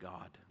by my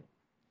God.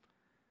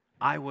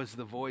 I was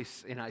the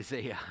voice in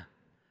Isaiah.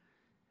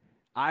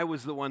 I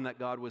was the one that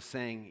God was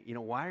saying,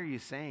 why are you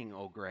saying,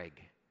 oh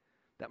Greg,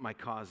 that my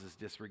cause is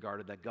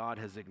disregarded, that God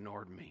has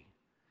ignored me?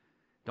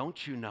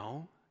 Don't you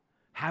know?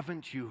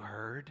 Haven't you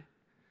heard?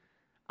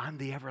 I'm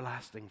the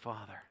everlasting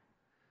Father.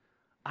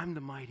 I'm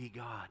the mighty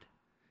God.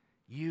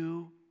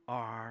 You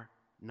are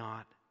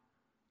not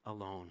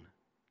alone.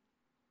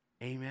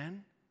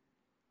 Amen?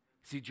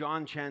 See,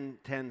 John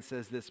 10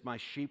 says this, my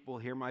sheep will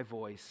hear my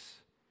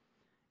voice,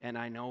 and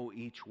I know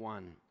each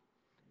one,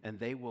 and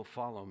they will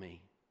follow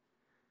me.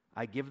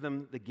 I give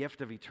them the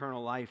gift of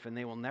eternal life, and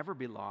they will never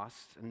be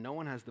lost, and no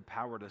one has the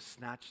power to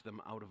snatch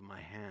them out of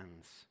my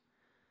hands.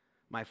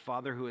 My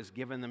Father who has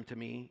given them to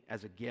me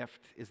as a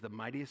gift is the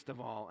mightiest of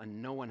all,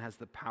 and no one has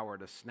the power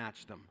to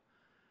snatch them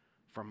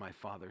from my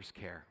Father's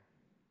care.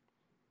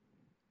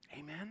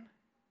 Amen?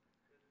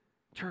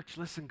 Church,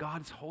 listen,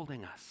 God's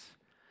holding us,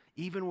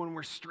 even when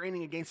we're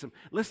straining against Him.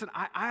 Listen,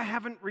 I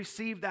haven't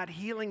received that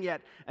healing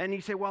yet. And you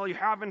say, well, you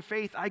have in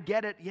faith. I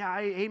get it. Yeah,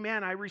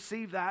 amen. I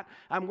receive that.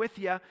 I'm with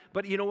you.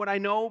 But you know what I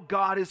know?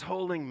 God is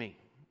holding me.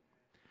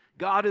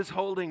 God is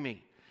holding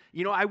me.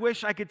 I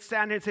wish I could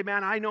stand here and say,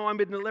 man, I know I've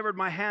been delivered.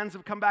 My hands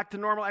have come back to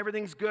normal.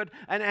 Everything's good.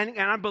 And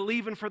I'm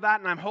believing for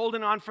that, and I'm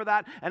holding on for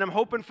that, and I'm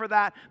hoping for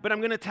that. But I'm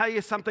going to tell you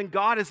something.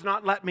 God has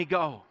not let me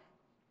go.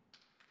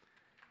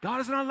 God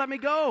has not let me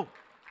go.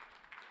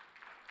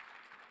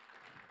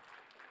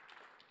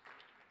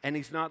 And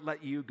He's not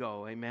let you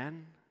go, amen?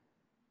 In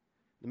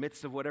the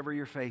midst of whatever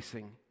you're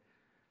facing,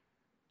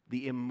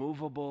 The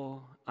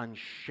immovable,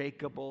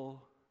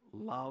 unshakable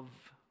love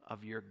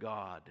of your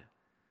God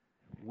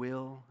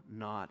will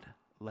not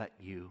let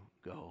you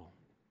go.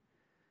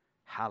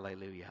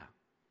 Hallelujah.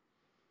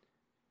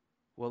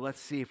 Well, let's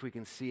see if we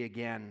can see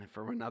again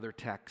from another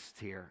text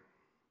here.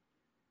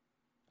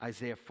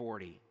 Isaiah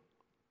 40,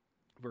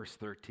 verse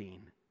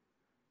 13.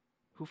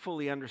 Who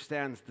fully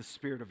understands the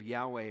Spirit of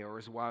Yahweh or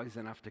is wise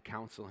enough to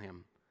counsel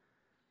him?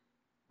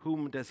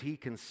 Whom does he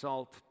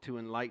consult to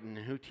enlighten,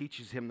 and who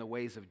teaches him the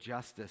ways of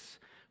justice?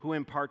 Who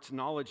imparts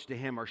knowledge to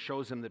him or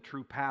shows him the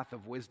true path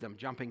of wisdom?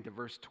 Jumping to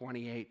verse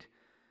 28.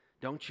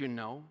 Don't you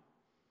know?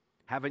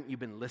 Haven't you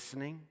been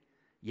listening?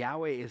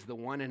 Yahweh is the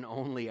one and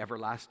only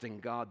everlasting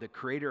God, the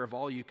creator of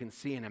all you can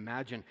see and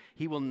imagine.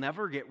 He will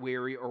never get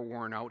weary or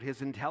worn out.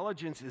 His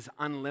intelligence is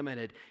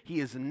unlimited. He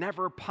is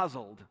never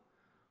puzzled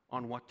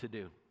on what to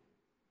do.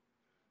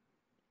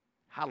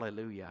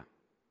 Hallelujah.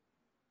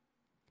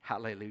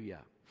 Hallelujah.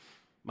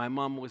 My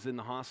mom was in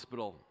the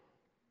hospital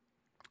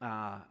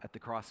at the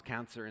Cross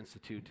Cancer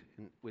Institute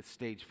with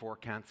stage 4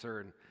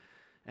 cancer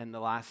and the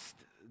last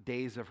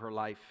days of her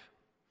life.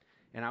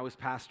 And I was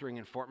pastoring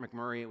in Fort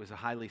McMurray. It was a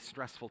highly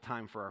stressful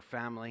time for our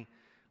family,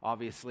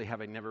 obviously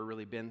having never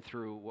really been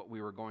through what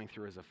we were going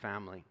through as a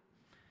family.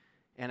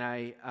 And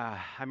I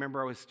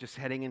remember I was just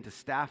heading into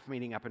staff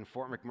meeting up in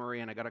Fort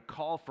McMurray, and I got a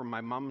call from my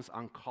mom's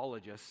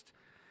oncologist,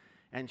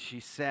 and she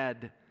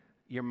said,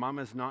 your mom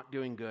is not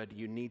doing good.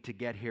 You need to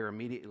get here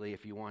immediately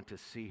if you want to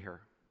see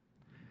her.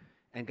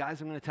 And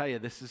guys, I'm going to tell you,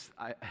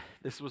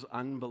 this was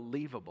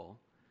unbelievable.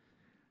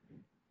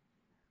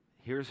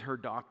 Here's her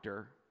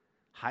doctor,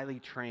 highly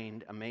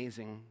trained,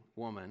 amazing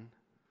woman.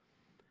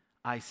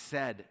 I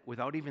said,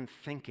 without even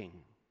thinking,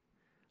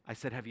 I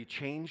said, have you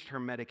changed her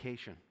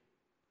medication?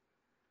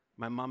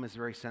 My mom is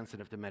very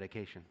sensitive to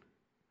medication.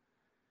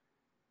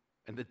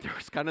 And there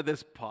was kind of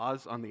this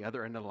pause on the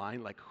other end of the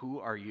line, like, who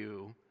are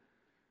you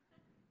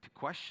to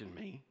question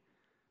me?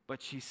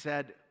 But she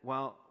said,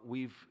 well,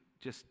 we've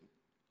just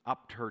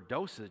upped her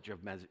dosage of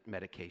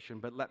medication,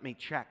 but let me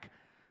check.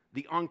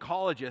 The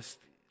oncologist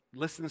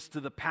listens to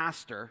the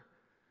pastor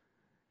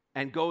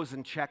and goes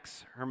and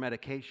checks her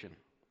medication.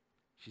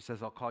 She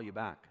says, I'll call you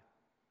back.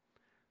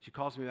 She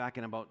calls me back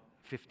in about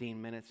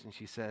 15 minutes, and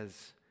she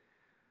says,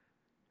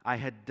 I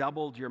had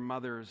doubled your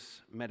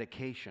mother's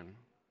medication,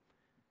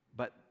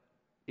 but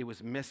it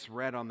was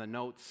misread on the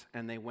notes,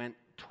 and they went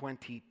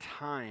 20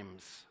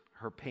 times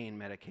her pain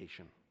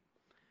medication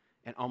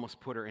and almost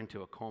put her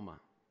into a coma.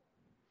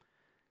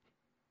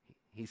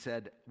 She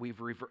said, we've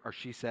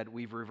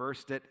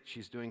reversed it.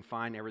 She's doing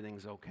fine.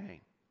 Everything's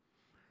okay.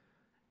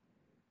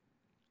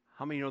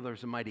 How many know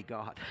there's a mighty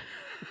God?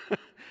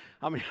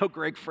 How many know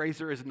Greg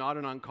Fraser is not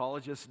an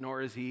oncologist,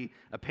 nor is he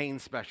a pain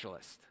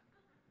specialist?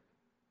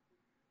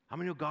 How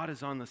many know God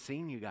is on the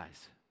scene, you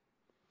guys?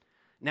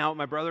 Now,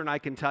 my brother and I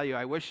can tell you,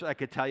 I wish I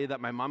could tell you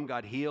that my mom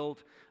got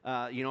healed,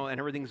 and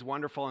everything's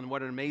wonderful, and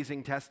what an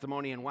amazing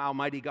testimony, and wow,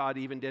 mighty God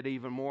did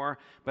even more.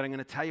 But I'm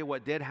going to tell you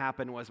what did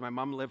happen was my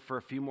mom lived for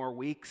a few more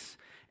weeks,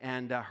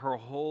 and her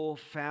whole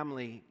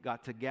family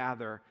got to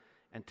gather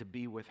and to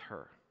be with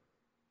her.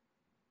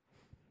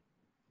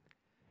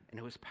 And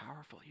it was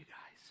powerful, you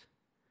guys.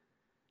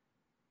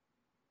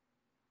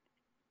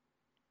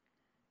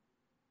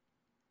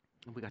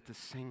 And we got to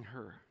sing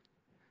her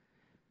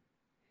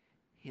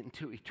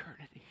into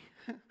eternity.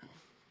 And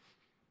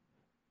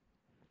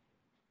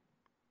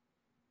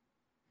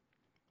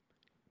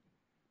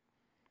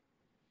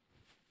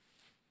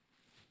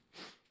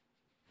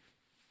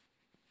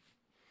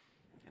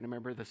I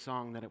remember the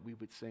song that we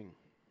would sing.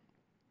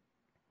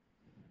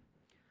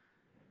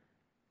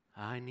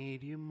 I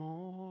need you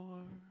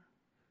more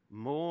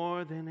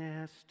than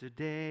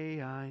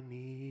yesterday. I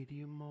need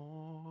you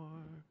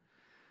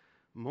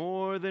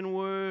more than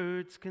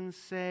words can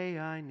say.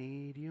 I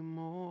need you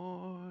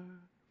more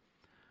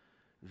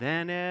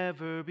than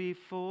ever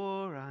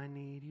before. I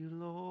need you,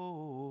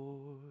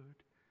 Lord.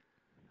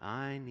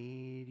 I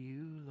need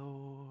you,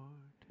 Lord.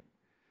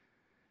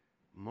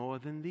 More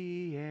than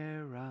the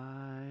air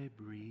I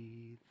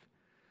breathe,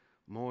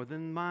 more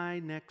than my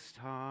next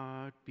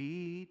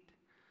heartbeat.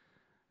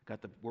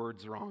 Got the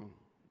words wrong,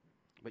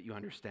 but you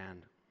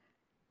understand.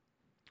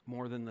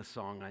 More than the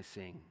song I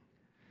sing.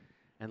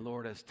 And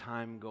Lord, as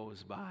time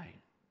goes by,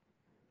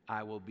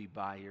 I will be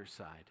by your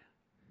side.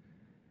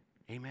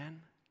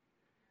 Amen?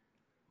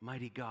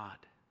 Mighty God,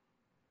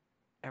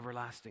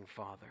 everlasting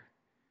Father.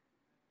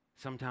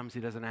 Sometimes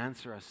he doesn't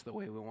answer us the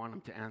way we want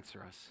him to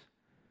answer us,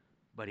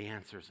 but he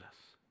answers us.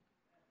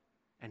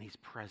 And he's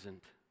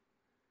present.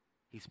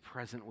 He's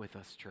present with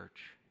us,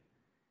 church,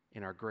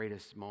 in our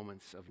greatest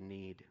moments of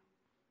need.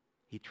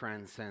 He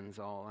transcends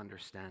all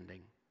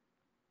understanding.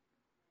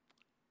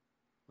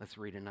 Let's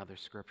read another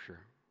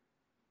scripture.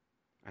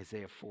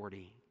 Isaiah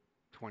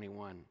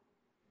 40:21.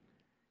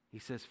 He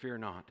says, fear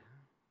not.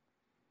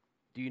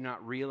 Do you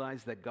not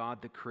realize that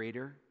God the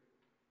Creator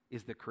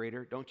is the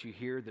Creator? Don't you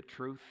hear the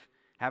truth?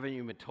 Haven't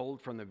you been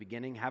told from the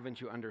beginning? Haven't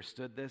you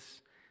understood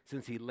this?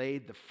 Since he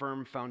laid the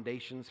firm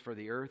foundations for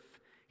the earth,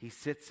 he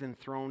sits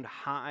enthroned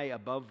high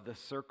above the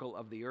circle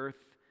of the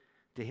earth.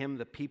 To him,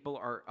 the people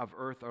of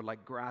earth are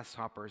like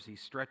grasshoppers. He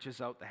stretches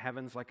out the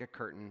heavens like a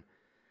curtain,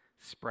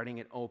 spreading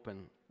it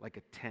open like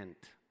a tent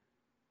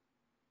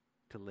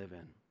to live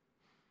in.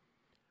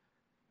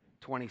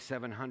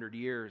 2,700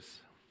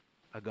 years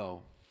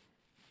ago,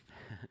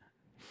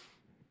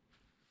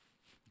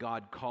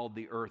 God called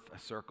the earth a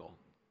circle.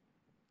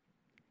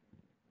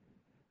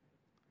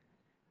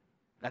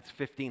 That's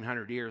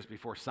 1,500 years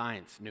before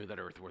science knew that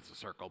earth was a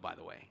circle, by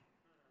the way.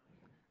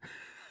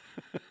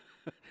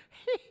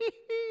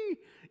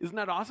 Isn't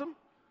that awesome?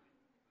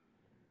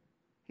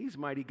 He's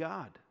mighty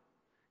God.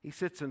 He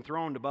sits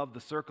enthroned above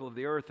the circle of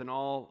the earth, and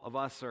all of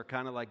us are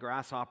kind of like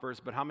grasshoppers.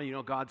 But how many of you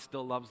know God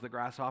still loves the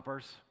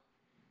grasshoppers?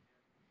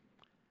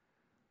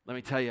 Let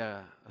me tell you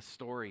a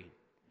story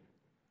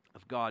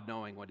of God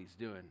knowing what he's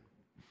doing.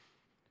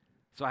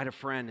 So I had a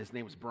friend, his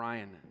name was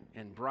Brian,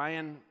 and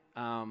Brian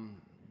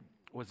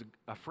was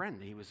a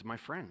friend. He was my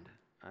friend.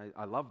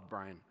 I loved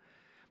Brian.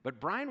 But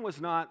Brian was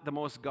not the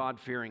most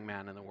God-fearing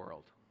man in the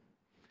world.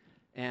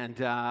 And,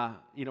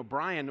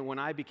 Brian, when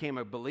I became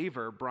a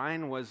believer,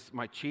 Brian was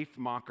my chief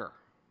mocker.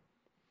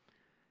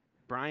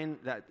 Brian,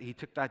 he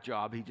took that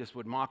job. He just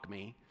would mock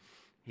me.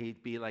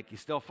 He'd be like, you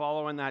still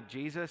following that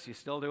Jesus? You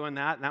still doing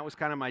that? And that was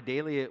kind of my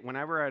daily,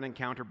 whenever I'd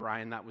encounter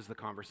Brian, that was the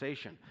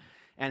conversation.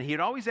 And he'd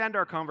always end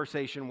our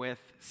conversation with,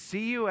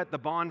 see you at the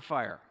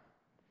bonfire.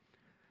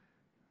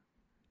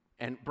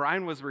 And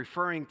Brian was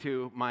referring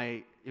to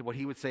what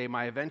he would say,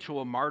 my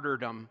eventual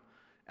martyrdom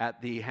at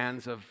the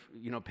hands of,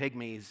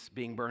 pygmies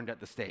being burned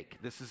at the stake.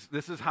 This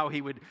is how he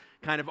would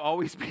kind of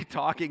always be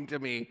talking to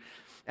me.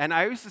 And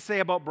I used to say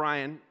about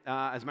Brian,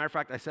 as a matter of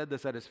fact, I said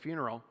this at his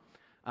funeral,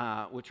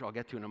 which I'll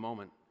get to in a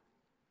moment.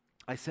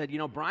 I said,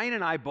 Brian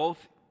and I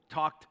both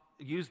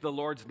used the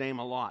Lord's name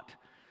a lot,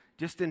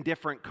 just in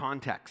different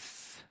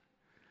contexts.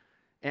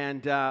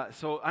 And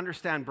so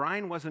understand,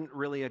 Brian wasn't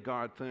really a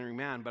God-fearing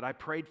man, but I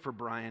prayed for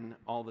Brian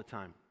all the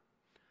time.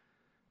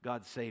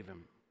 God save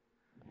him.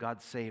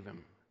 God save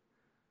him.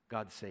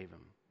 God save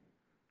him.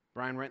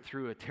 Brian went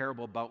through a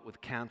terrible bout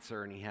with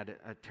cancer, and he had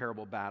a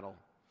terrible battle.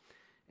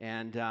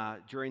 And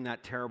during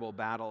that terrible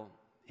battle,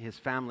 his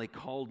family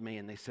called me,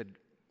 and they said,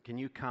 can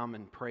you come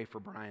and pray for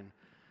Brian?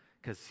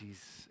 Because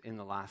he's in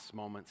the last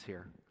moments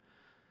here.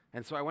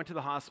 And so I went to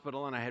the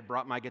hospital, and I had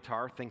brought my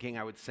guitar thinking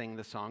I would sing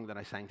the song that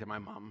I sang to my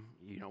mom,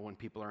 when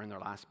people are in their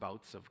last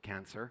bouts of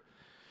cancer.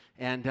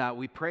 And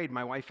we prayed,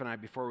 my wife and I,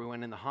 before we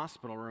went in the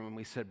hospital room, and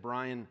we said,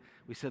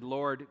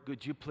 Lord,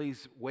 could you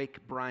please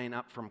wake Brian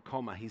up from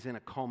coma? He's in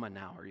a coma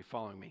now. Are you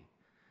following me?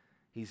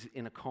 He's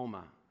in a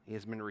coma. He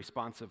has been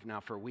responsive now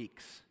for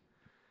weeks.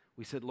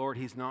 We said, Lord,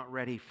 he's not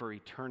ready for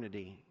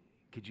eternity.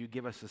 Could you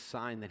give us a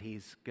sign that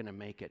he's going to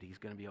make it? He's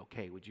going to be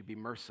okay. Would you be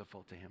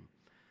merciful to him?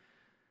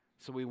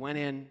 So we went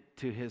in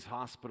to his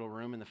hospital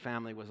room, and the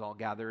family was all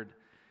gathered.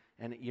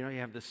 And, you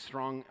have this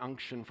strong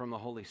unction from the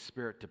Holy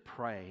Spirit to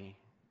pray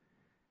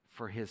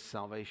for his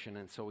salvation.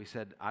 And so we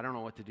said, I don't know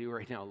what to do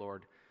right now,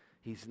 Lord.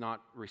 He's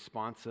not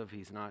responsive.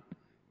 He's not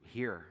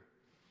here.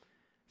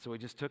 So we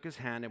just took his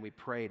hand and we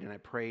prayed. And I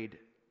prayed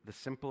the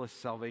simplest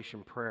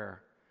salvation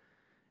prayer.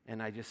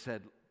 And I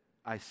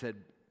said,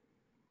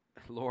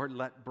 Lord,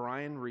 let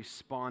Brian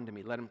respond to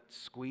me. Let him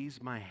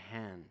squeeze my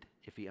hand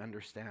if he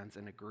understands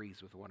and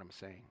agrees with what I'm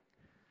saying.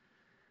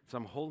 So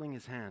I'm holding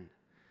his hand.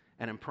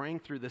 And I'm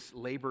praying through this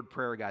labored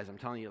prayer, guys. I'm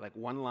telling you, like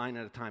one line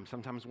at a time,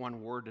 sometimes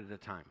one word at a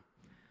time.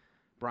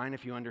 Brian,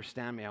 if you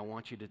understand me, I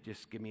want you to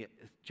just give me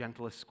as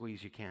gentlest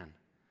squeeze you can.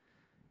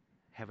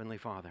 Heavenly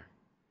Father,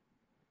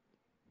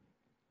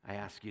 I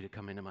ask you to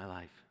come into my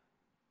life.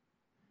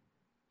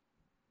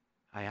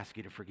 I ask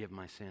you to forgive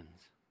my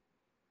sins.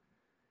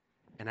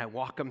 And I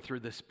walk him through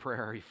this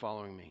prayer. Are you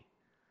following me?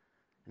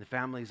 And the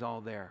family's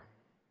all there.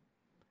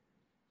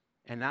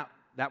 And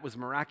that was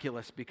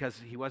miraculous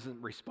because he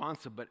wasn't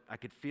responsive, but I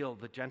could feel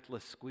the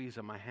gentlest squeeze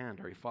of my hand.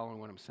 Are you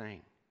following what I'm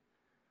saying?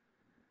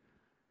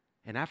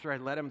 And after I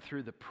led him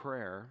through the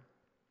prayer,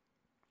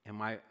 and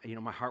my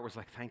heart was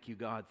like, thank you,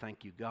 God,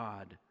 thank you,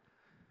 God.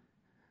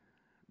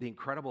 The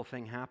incredible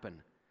thing happened.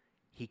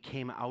 He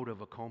came out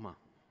of a coma.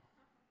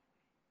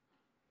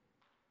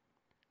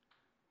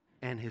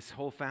 And his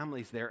whole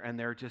family's there, and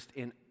they're just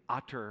in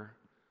utter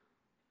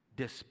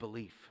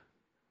disbelief.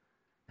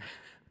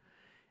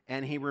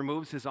 And he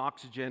removes his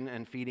oxygen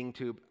and feeding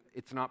tube.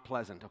 It's not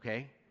pleasant,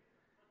 okay?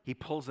 He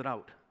pulls it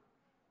out.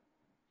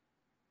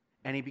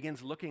 And he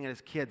begins looking at his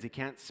kids. He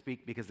can't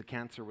speak because the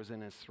cancer was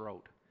in his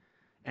throat.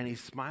 And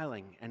he's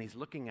smiling, and he's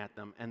looking at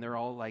them, and they're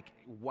all like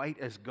white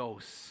as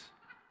ghosts.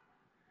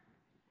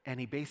 And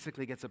he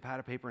basically gets a pad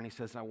of paper, and he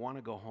says, I want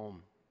to go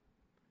home.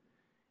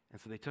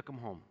 And so they took him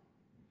home.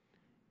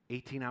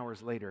 18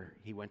 hours later,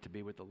 he went to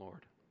be with the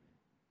Lord.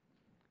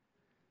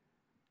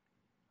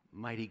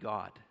 Mighty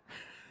God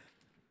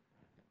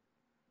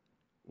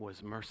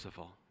was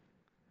merciful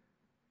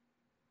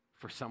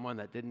for someone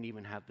that didn't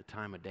even have the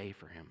time of day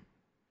for him.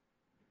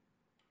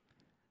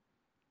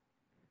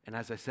 And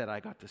as I said,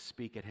 I got to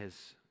speak at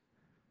his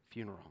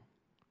funeral.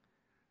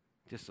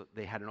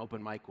 They had an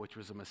open mic, which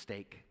was a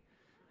mistake.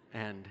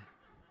 And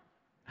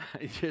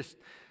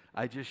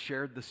I just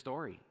shared the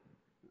story.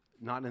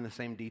 not in the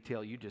same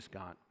detail you just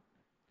got.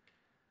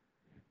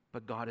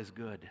 But God is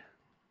good.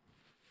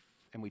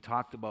 And we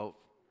talked about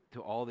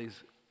to all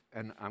these,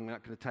 and I'm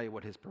not going to tell you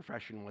what his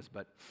profession was,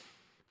 but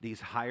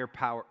these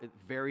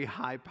very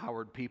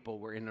high-powered people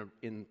were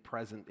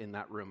present in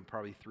that room.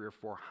 Probably 300 or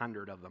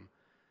 400 of them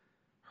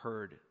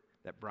heard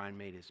that Brian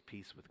made his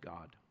peace with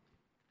God.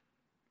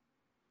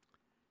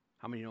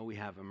 How many know we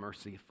have a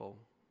merciful,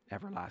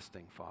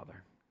 everlasting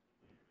Father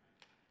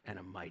and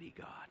a mighty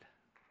God?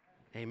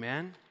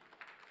 Amen?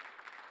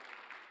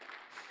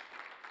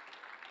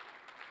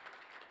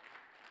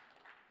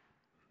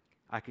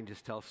 I can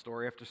just tell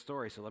story after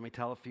story, so let me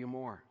tell a few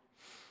more.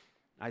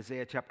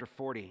 Isaiah chapter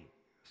 40,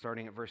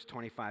 starting at verse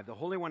 25. The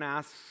Holy One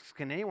asks,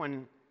 can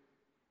anyone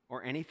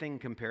or anything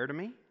compare to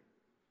me?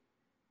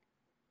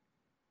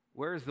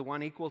 Where is the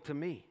one equal to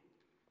me?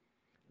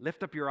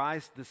 Lift up your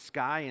eyes to the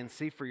sky and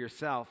see for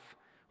yourself.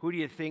 Who do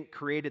you think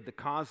created the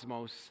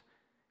cosmos?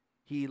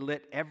 He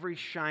lit every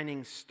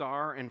shining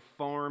star and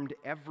formed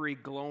every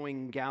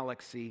glowing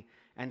galaxy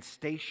and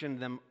stationed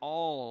them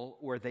all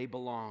where they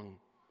belong.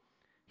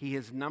 He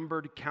has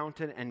numbered,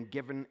 counted, and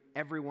given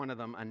every one of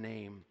them a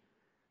name.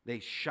 They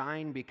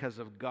shine because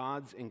of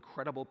God's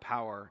incredible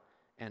power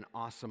and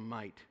awesome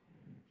might.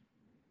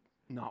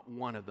 Not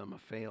one of them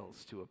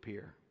fails to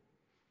appear.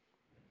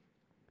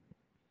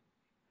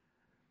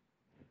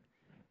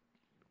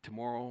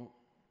 Tomorrow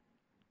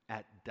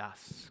at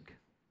dusk,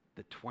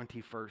 the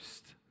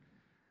 21st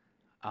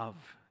of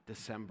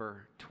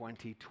December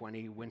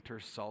 2020, winter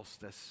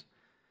solstice,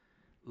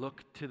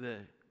 look to the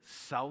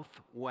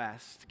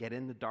southwest, get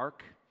in the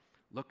dark,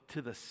 look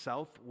to the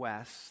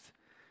southwest,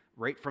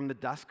 right from the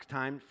dusk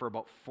time for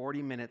about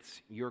 40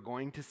 minutes, you're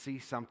going to see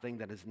something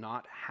that has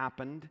not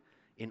happened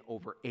in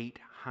over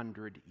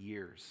 800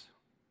 years.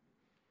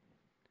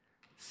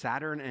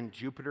 Saturn and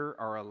Jupiter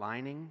are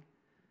aligning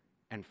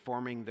and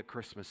forming the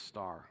Christmas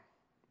star.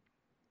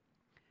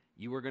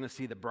 You are going to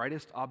see the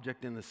brightest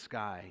object in the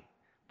sky,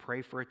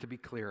 pray for it to be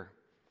clear,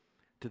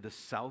 to the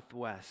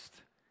southwest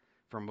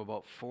from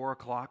about 4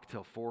 o'clock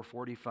till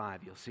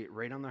 4:45. You'll see it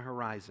right on the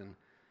horizon,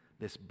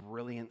 this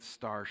brilliant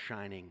star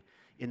shining.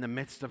 In the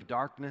midst of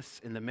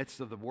darkness, in the midst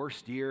of the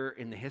worst year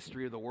in the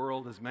history of the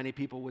world, as many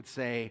people would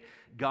say,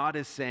 God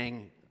is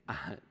saying,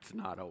 it's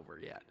not over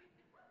yet.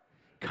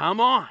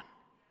 Come on.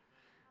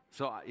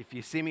 So if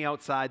you see me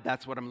outside,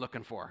 that's what I'm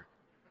looking for.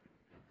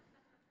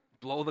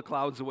 Blow the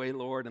clouds away,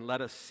 Lord, and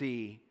let us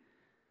see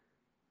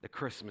the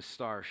Christmas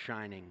star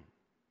shining.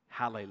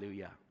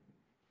 Hallelujah.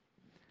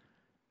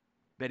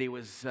 Betty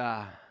was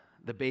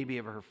the baby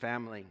of her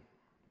family,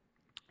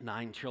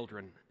 9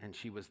 children, and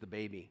she was the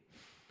baby.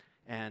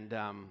 And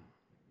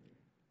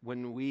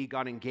when we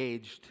got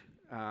engaged,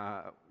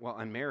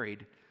 and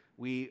married,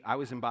 I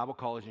was in Bible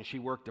college and she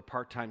worked a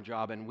part-time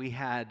job, and we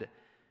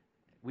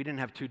didn't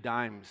have 2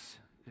 dimes.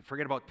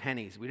 Forget about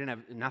pennies. We didn't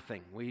have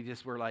nothing. We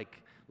just were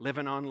like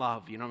living on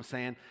love. You know what I'm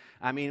saying?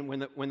 I mean,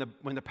 when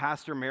the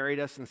pastor married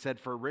us and said,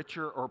 for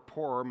richer or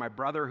poorer, my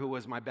brother, who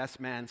was my best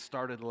man,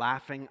 started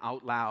laughing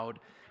out loud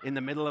in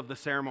the middle of the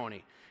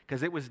ceremony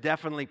because it was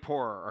definitely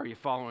poorer. Are you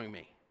following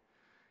me?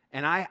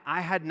 And I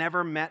had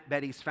never met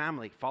Betty's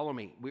family. Follow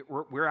me.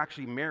 We're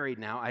actually married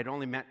now. I'd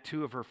only met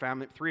 3 of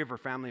her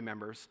family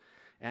members.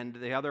 And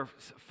the other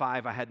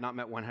 5 I had not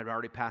met. One had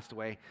already passed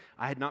away.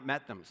 I had not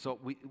met them. So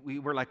we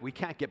were like, we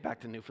can't get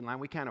back to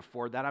Newfoundland. We can't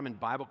afford that. I'm in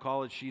Bible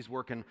college. She's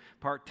working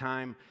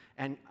part-time.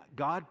 And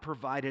God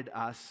provided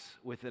us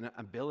with an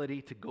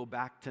ability to go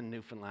back to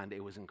Newfoundland.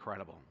 It was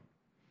incredible.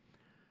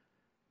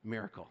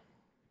 Miracle.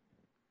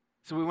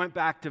 So we went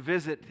back to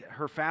visit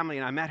her family,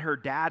 and I met her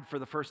dad for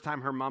the first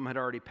time. Her mom had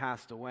already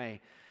passed away.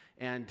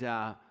 And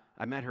I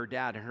met her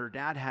dad, and her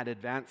dad had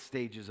advanced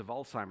stages of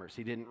Alzheimer's.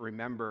 He didn't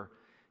remember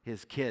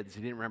his kids.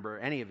 He didn't remember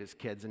any of his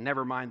kids, and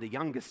never mind the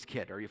youngest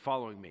kid. Are you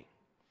following me?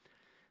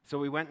 So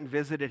we went and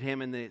visited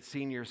him in the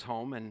seniors'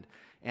 home,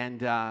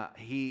 and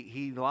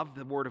he loved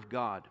the Word of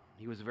God.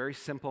 He was a very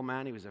simple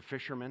man. He was a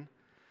fisherman,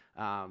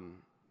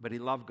 but he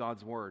loved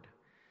God's Word.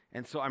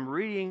 And so I'm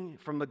reading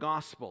from the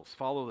Gospels.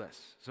 Follow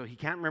this. So he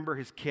can't remember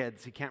his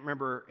kids. He can't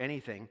remember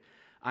anything.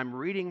 I'm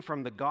reading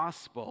from the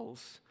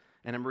Gospels,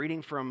 and I'm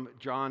reading from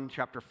John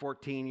chapter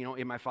 14. You know,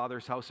 in my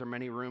Father's house are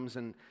many rooms,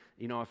 and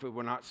you know, if it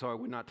were not so, I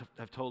would not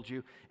have told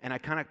you. And I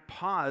kind of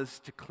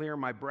paused to clear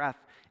my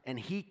breath, and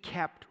he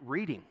kept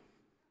reading.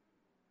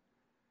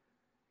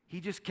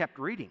 He just kept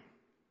reading.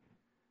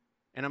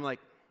 And I'm like,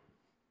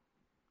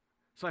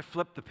 so I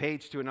flipped the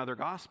page to another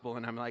gospel,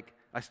 and I'm like,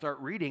 I start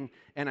reading,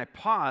 and I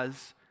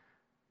pause,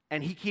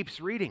 and he keeps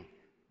reading.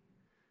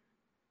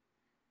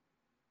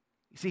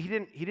 You see,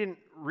 he didn't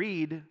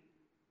read,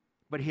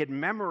 but he had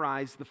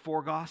memorized the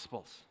 4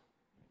 gospels.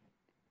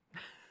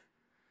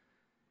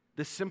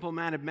 This simple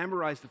man had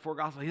memorized the 4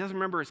 gospels. He doesn't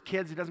remember his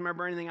kids. He doesn't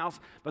remember anything else,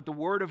 but the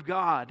Word of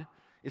God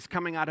is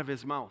coming out of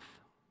his mouth.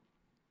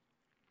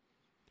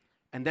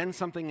 And then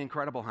something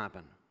incredible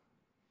happened.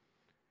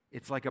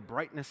 It's like a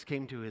brightness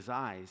came to his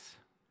eyes,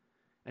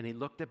 and he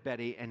looked at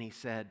Betty, and he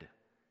said,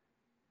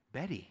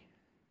 Betty,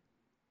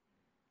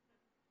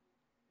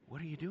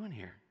 what are you doing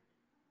here?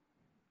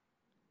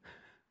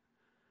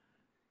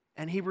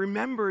 and he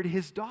remembered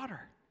his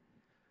daughter.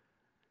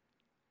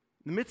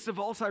 In the midst of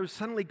Alzheimer's,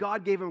 suddenly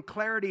God gave him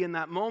clarity in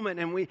that moment.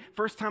 And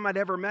first time I'd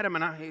ever met him,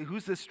 and hey,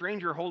 who's this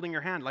stranger holding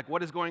your hand? Like,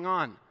 what is going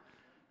on?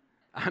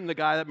 I'm the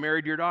guy that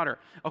married your daughter.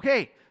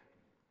 Okay,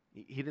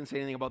 he didn't say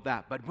anything about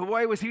that. But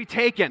boy, was he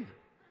taken.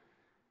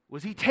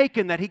 Was he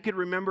taken that he could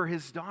remember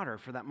his daughter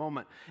for that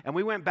moment? And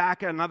we went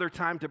back another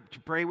time to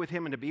pray with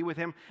him and to be with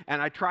him.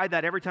 And I tried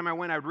that every time I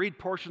went. I would read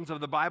portions of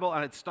the Bible,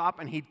 and I'd stop,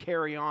 and he'd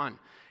carry on.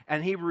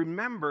 And he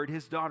remembered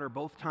his daughter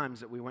both times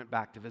that we went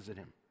back to visit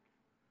him.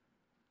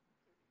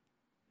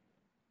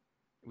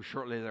 It was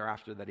shortly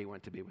thereafter that he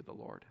went to be with the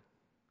Lord.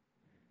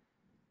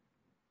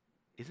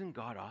 Isn't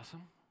God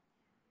awesome?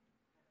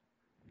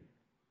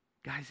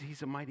 Guys,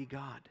 he's a mighty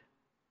God.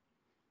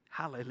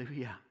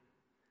 Hallelujah.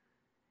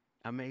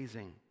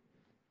 Amazing.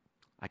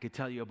 I could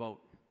tell you about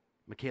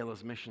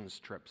Michaela's missions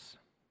trips.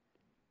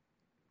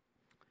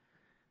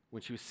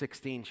 When she was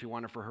 16, she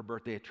wanted for her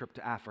birthday a trip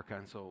to Africa,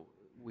 and so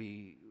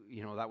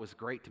that was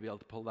great to be able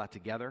to pull that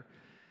together.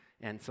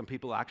 And some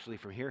people actually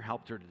from here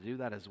helped her to do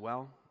that as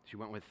well. She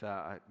went with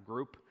a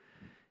group.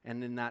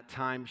 And in that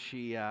time,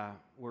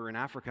 we're in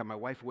Africa. My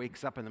wife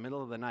wakes up in the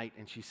middle of the night,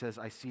 and she says,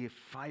 I see a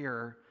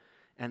fire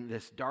and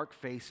this dark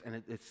face,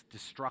 and it's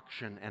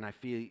destruction, and I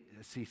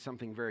see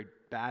something very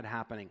bad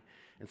happening.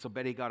 And so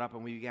Betty got up,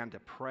 and we began to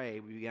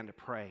pray.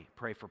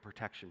 Pray for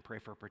protection, pray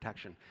for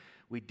protection.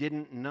 We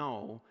didn't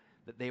know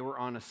that they were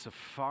on a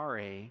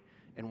safari,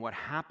 and what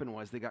happened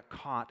was they got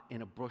caught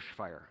in a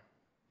bushfire,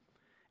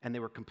 and they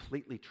were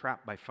completely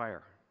trapped by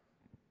fire.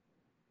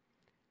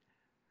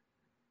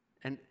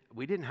 And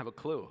we didn't have a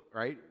clue,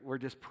 right? We're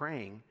just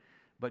praying,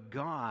 but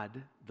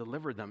God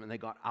delivered them, and they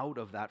got out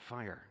of that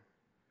fire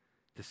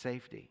to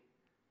safety.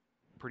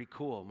 Pretty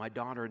cool. My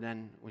daughter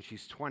then, when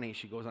she's 20,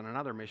 she goes on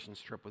another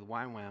missions trip with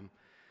YWAM,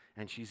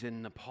 and she's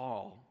in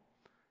Nepal.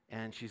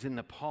 And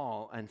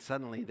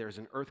suddenly there's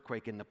an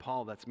earthquake in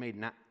Nepal that's made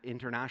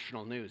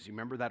international news. You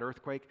remember that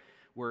earthquake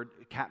where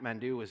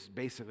Kathmandu was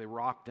basically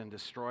rocked and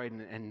destroyed,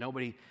 and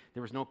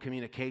there was no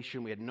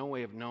communication. We had no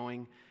way of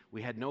knowing.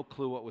 We had no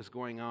clue what was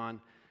going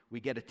on. We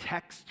get a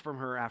text from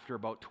her after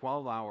about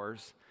 12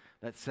 hours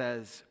that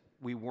says,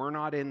 we were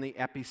not in the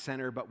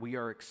epicenter, but we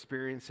are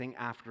experiencing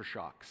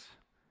aftershocks.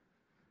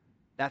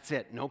 That's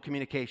it. No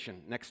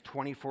communication. Next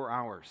 24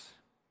 hours.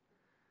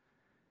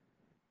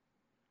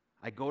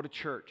 I go to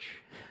church,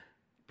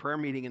 prayer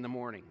meeting in the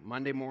morning,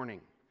 Monday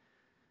morning.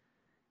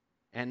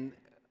 And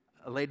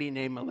a lady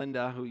named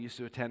Melinda, who used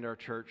to attend our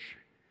church,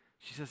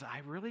 she says, I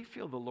really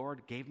feel the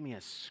Lord gave me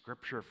a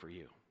scripture for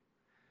you.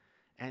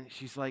 And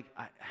she's like,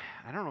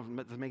 I don't know if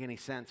it doesn't make any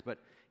sense, but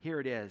here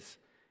it is.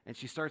 And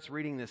she starts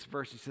reading this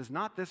verse. She says,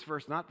 not this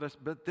verse, not this,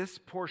 but this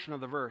portion of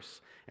the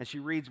verse. And she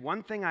reads,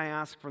 one thing I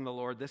ask from the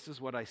Lord, this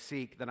is what I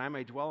seek, that I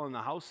may dwell in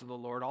the house of the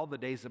Lord all the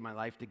days of my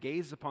life, to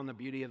gaze upon the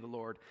beauty of the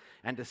Lord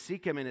and to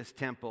seek him in his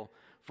temple.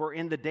 For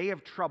in the day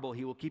of trouble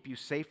he will keep you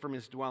safe from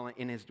his dwelling,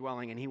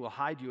 and he will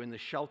hide you in the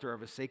shelter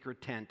of a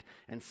sacred tent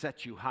and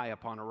set you high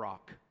upon a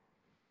rock.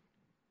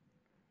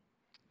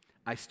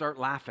 I start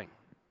laughing.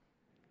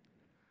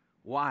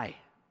 Why?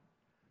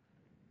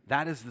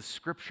 That is the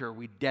scripture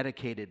we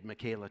dedicated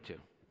Michaela to.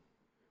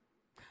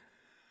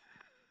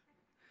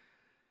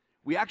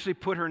 We actually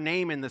put her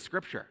name in the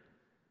scripture.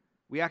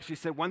 We actually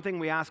said, one thing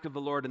we ask of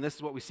the Lord, and this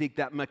is what we seek,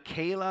 that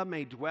Michaela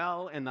may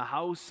dwell in the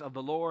house of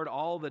the Lord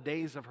all the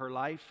days of her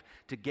life,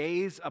 to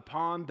gaze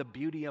upon the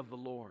beauty of the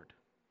Lord.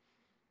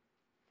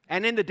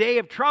 And in the day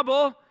of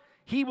trouble,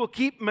 he will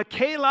keep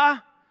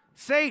Michaela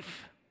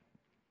safe.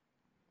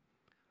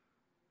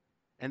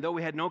 And though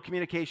we had no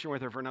communication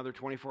with her for another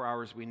 24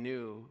 hours, we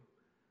knew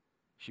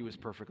she was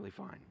perfectly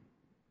fine.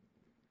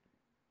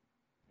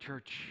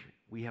 Church,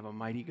 we have a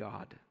mighty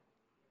God.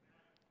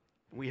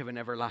 We have an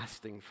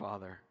everlasting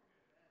Father.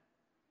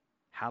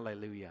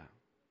 Hallelujah.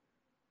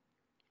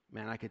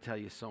 Man, I could tell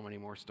you so many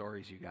more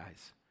stories, you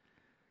guys.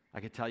 I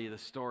could tell you the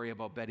story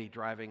about Betty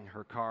driving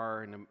her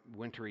car in a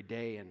wintry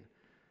day, and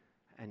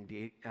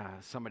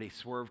somebody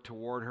swerved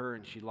toward her,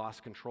 and she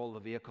lost control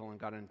of the vehicle and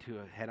got into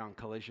a head-on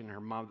collision. Her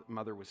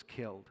mother was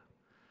killed.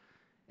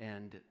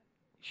 And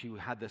she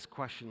had this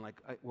question like,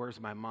 where's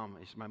my mom?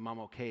 Is my mom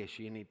okay? Is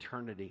she in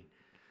eternity?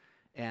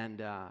 And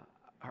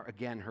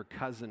her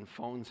cousin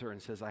phones her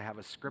and says, I have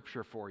a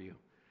scripture for you.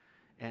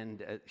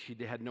 And she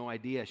had no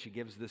idea. She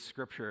gives this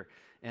scripture,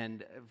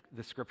 and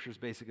the scripture is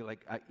basically like,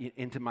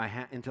 into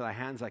thy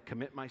hands I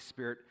commit my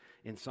spirit,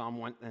 in Psalm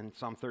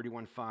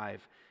 31:5,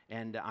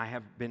 and I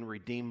have been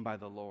redeemed by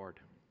the Lord.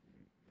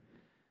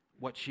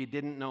 What she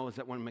didn't know is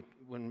that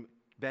when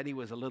Betty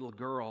was a little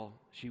girl,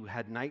 she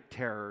had night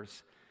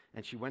terrors,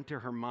 and she went to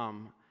her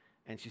mom,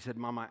 and she said,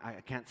 Mom,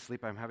 I can't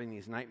sleep. I'm having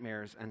these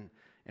nightmares.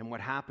 And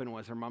what happened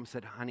was her mom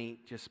said, honey,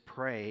 just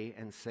pray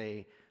and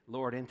say,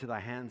 Lord, into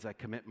thy hands I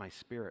commit my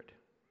spirit.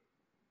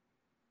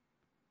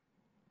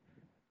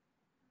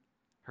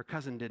 Her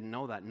cousin didn't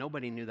know that.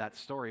 Nobody knew that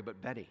story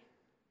but Betty.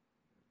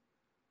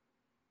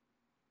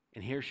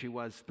 And here she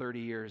was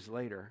 30 years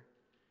later,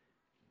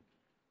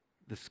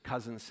 this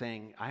cousin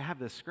saying, I have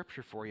this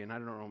scripture for you, and I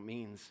don't know what it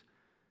means.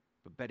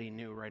 But Betty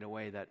knew right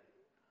away that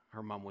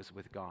her mom was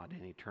with God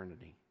in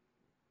eternity.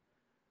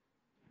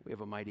 We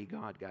have a mighty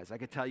God, guys. I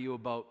could tell you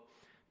about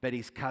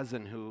Betty's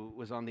cousin who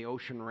was on the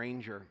Ocean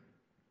Ranger,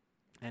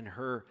 and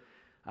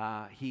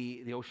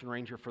the Ocean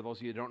Ranger, for those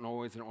of you who don't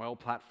know, is an oil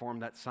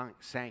platform that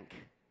sank.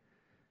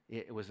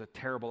 It was a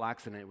terrible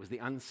accident. It was the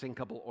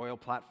unsinkable oil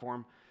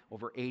platform.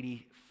 Over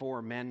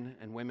 84 men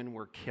and women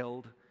were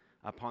killed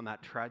upon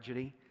that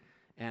tragedy.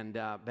 And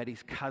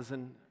Betty's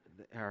cousin,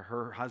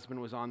 her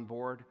husband was on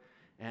board,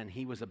 and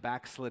he was a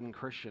backslidden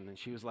Christian. And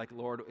she was like,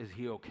 Lord, is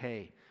he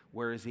okay?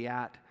 Where is he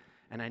at?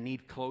 And I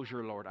need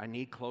closure, Lord. I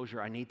need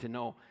closure. I need to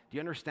know. Do you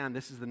understand?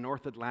 This is the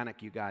North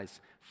Atlantic, you guys.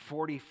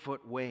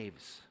 40-foot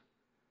waves.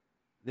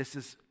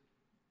 There's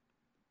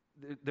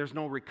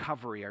no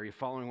recovery. Are you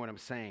following what I'm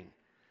saying?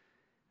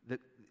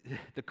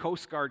 The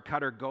Coast Guard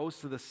cutter goes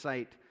to the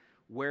site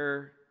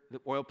where the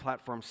oil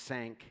platform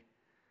sank.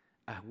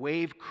 A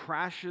wave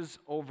crashes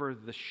over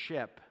the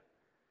ship,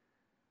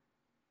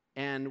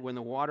 and when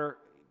the water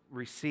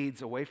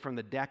recedes away from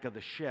the deck of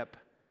the ship,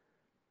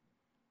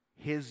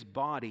 his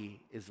body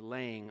is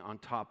laying on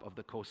top of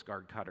the Coast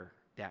Guard cutter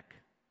deck.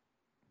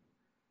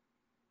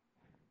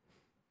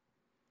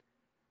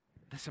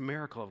 That's a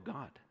miracle of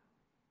God.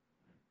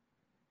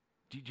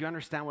 Do you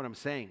understand what I'm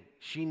saying?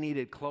 She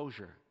needed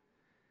closure.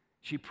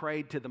 She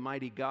prayed to the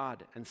mighty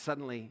God, and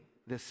suddenly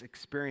this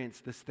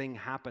experience, this thing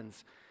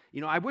happens.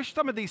 You know, I wish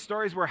some of these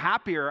stories were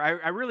happier.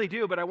 I really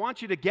do, but I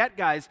want you to get,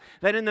 guys,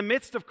 that in the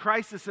midst of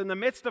crisis, in the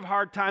midst of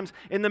hard times,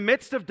 in the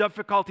midst of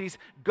difficulties,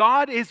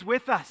 God is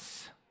with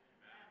us.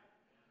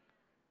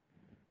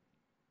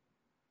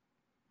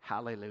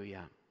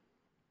 Hallelujah.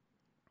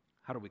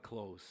 How do we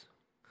close?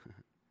 At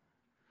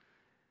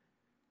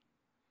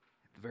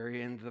the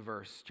very end of the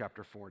verse,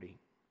 chapter 40.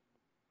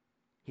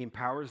 He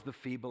empowers the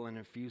feeble and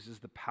infuses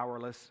the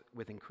powerless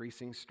with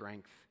increasing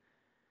strength.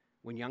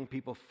 When young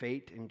people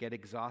faint and get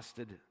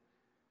exhausted,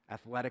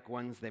 athletic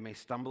ones, they may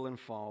stumble and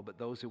fall, but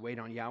those who wait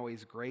on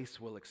Yahweh's grace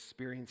will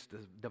experience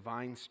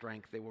divine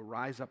strength. They will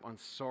rise up on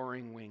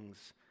soaring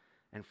wings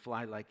and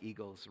fly like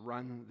eagles,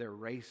 run their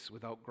race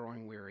without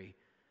growing weary,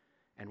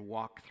 and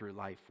walk through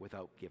life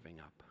without giving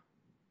up.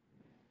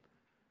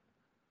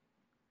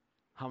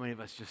 How many of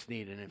us just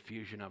need an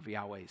infusion of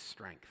Yahweh's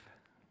strength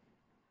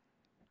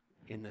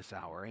in this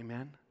hour?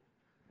 Amen?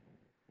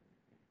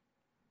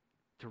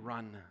 To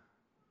run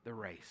the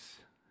race,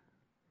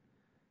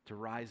 to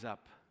rise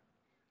up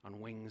on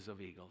wings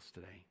of eagles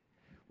today.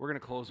 We're going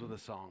to close with a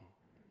song.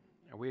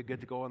 Are we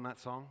good to go on that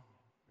song?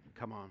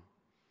 Come on.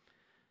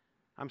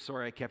 I'm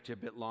sorry I kept you a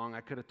bit long.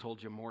 I could have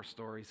told you more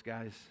stories,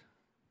 guys.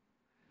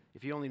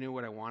 If you only knew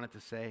what I wanted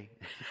to say,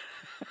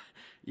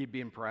 you'd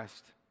be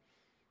impressed.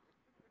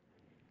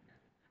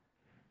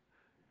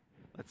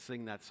 Let's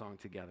sing that song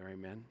together,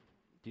 amen?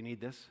 Do you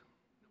need this?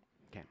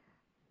 Okay.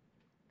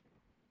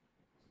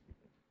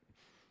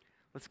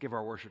 Let's give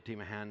our worship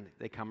team a hand.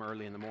 They come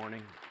early in the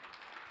morning.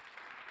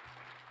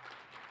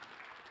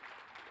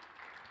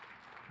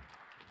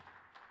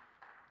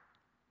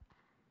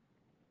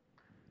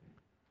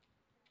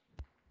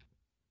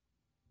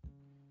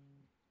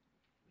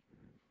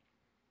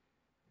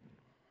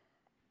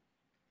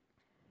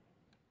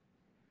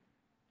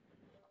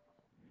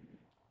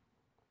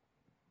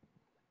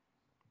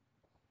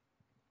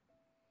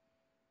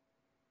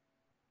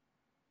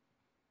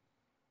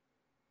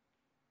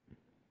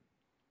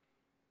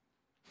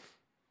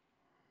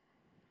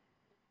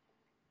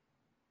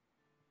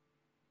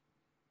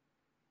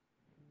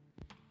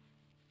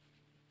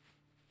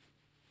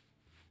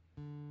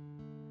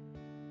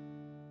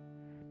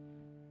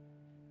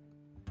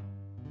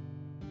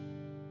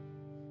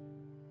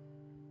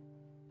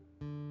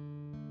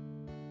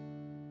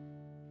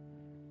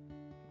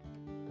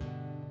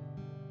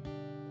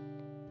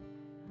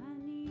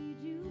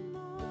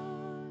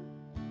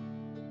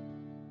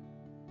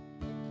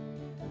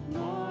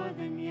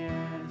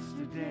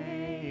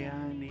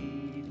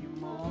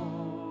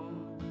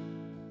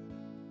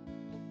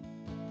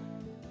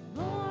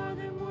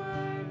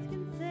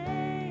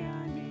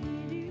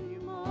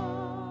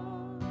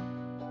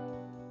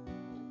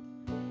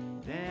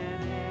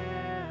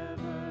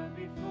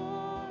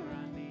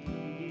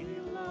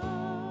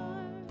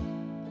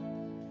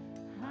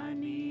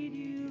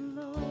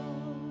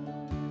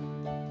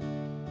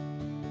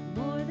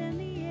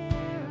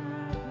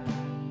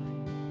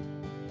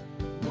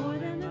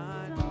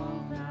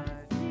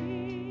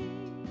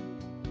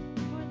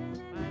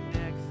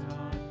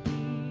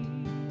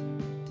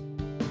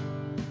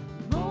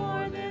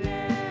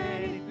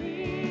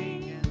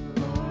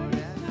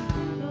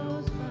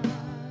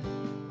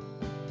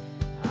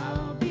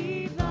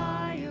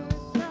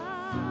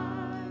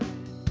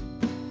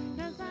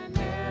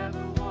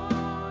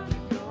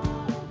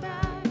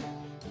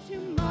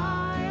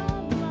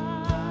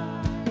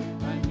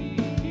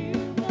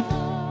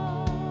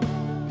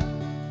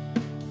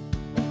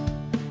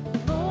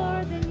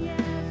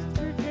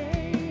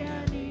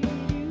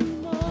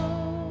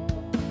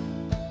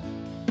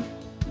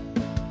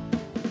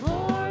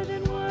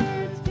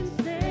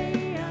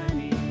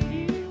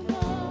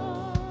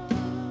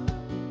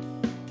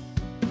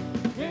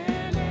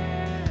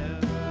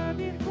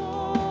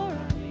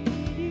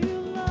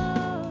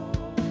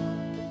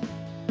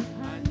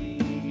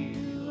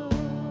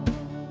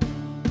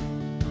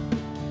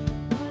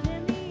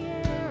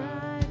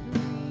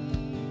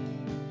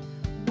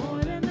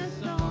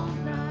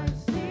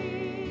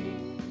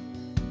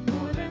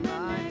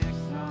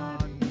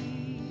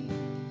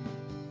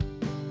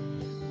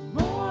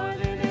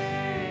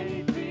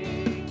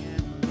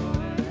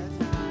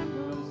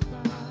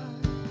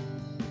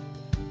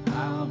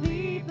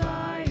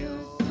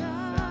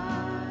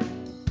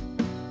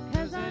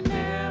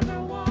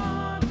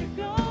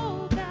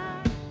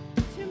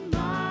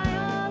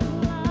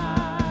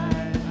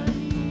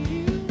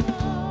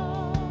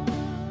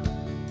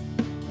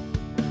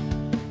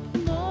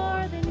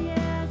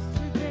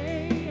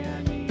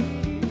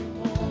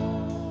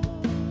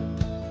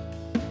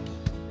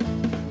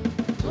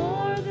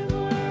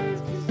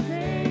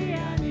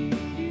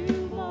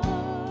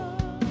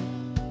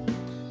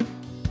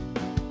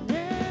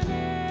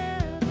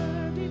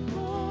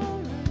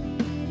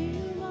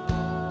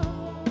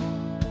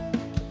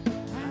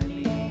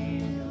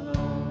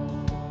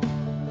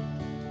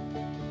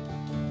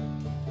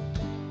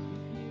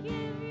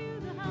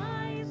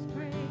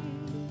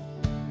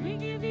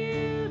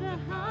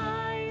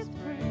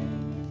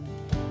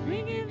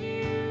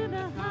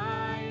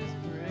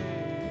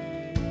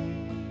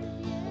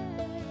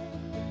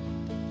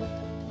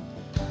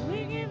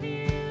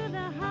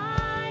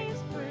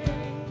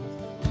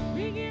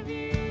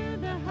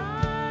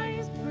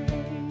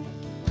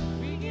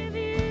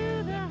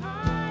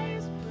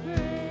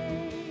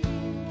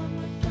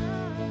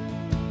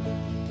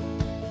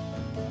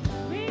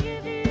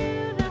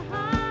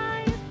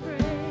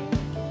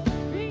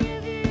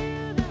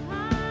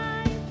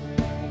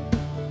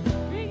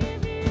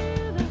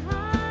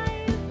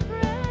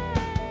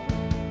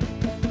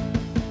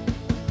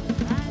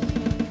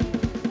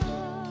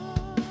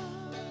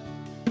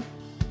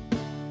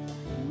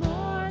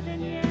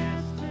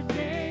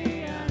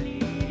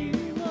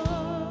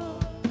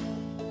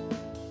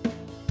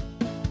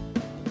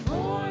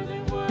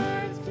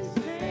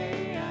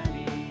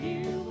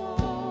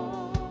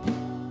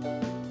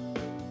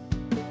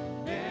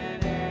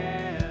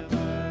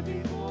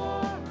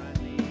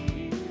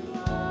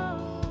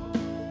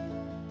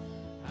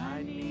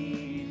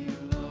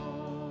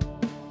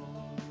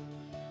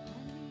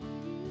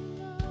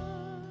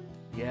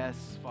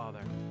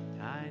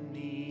 I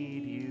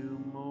need you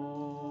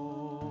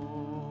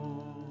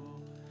more.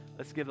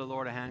 Let's give the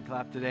Lord a hand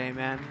clap today,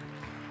 amen.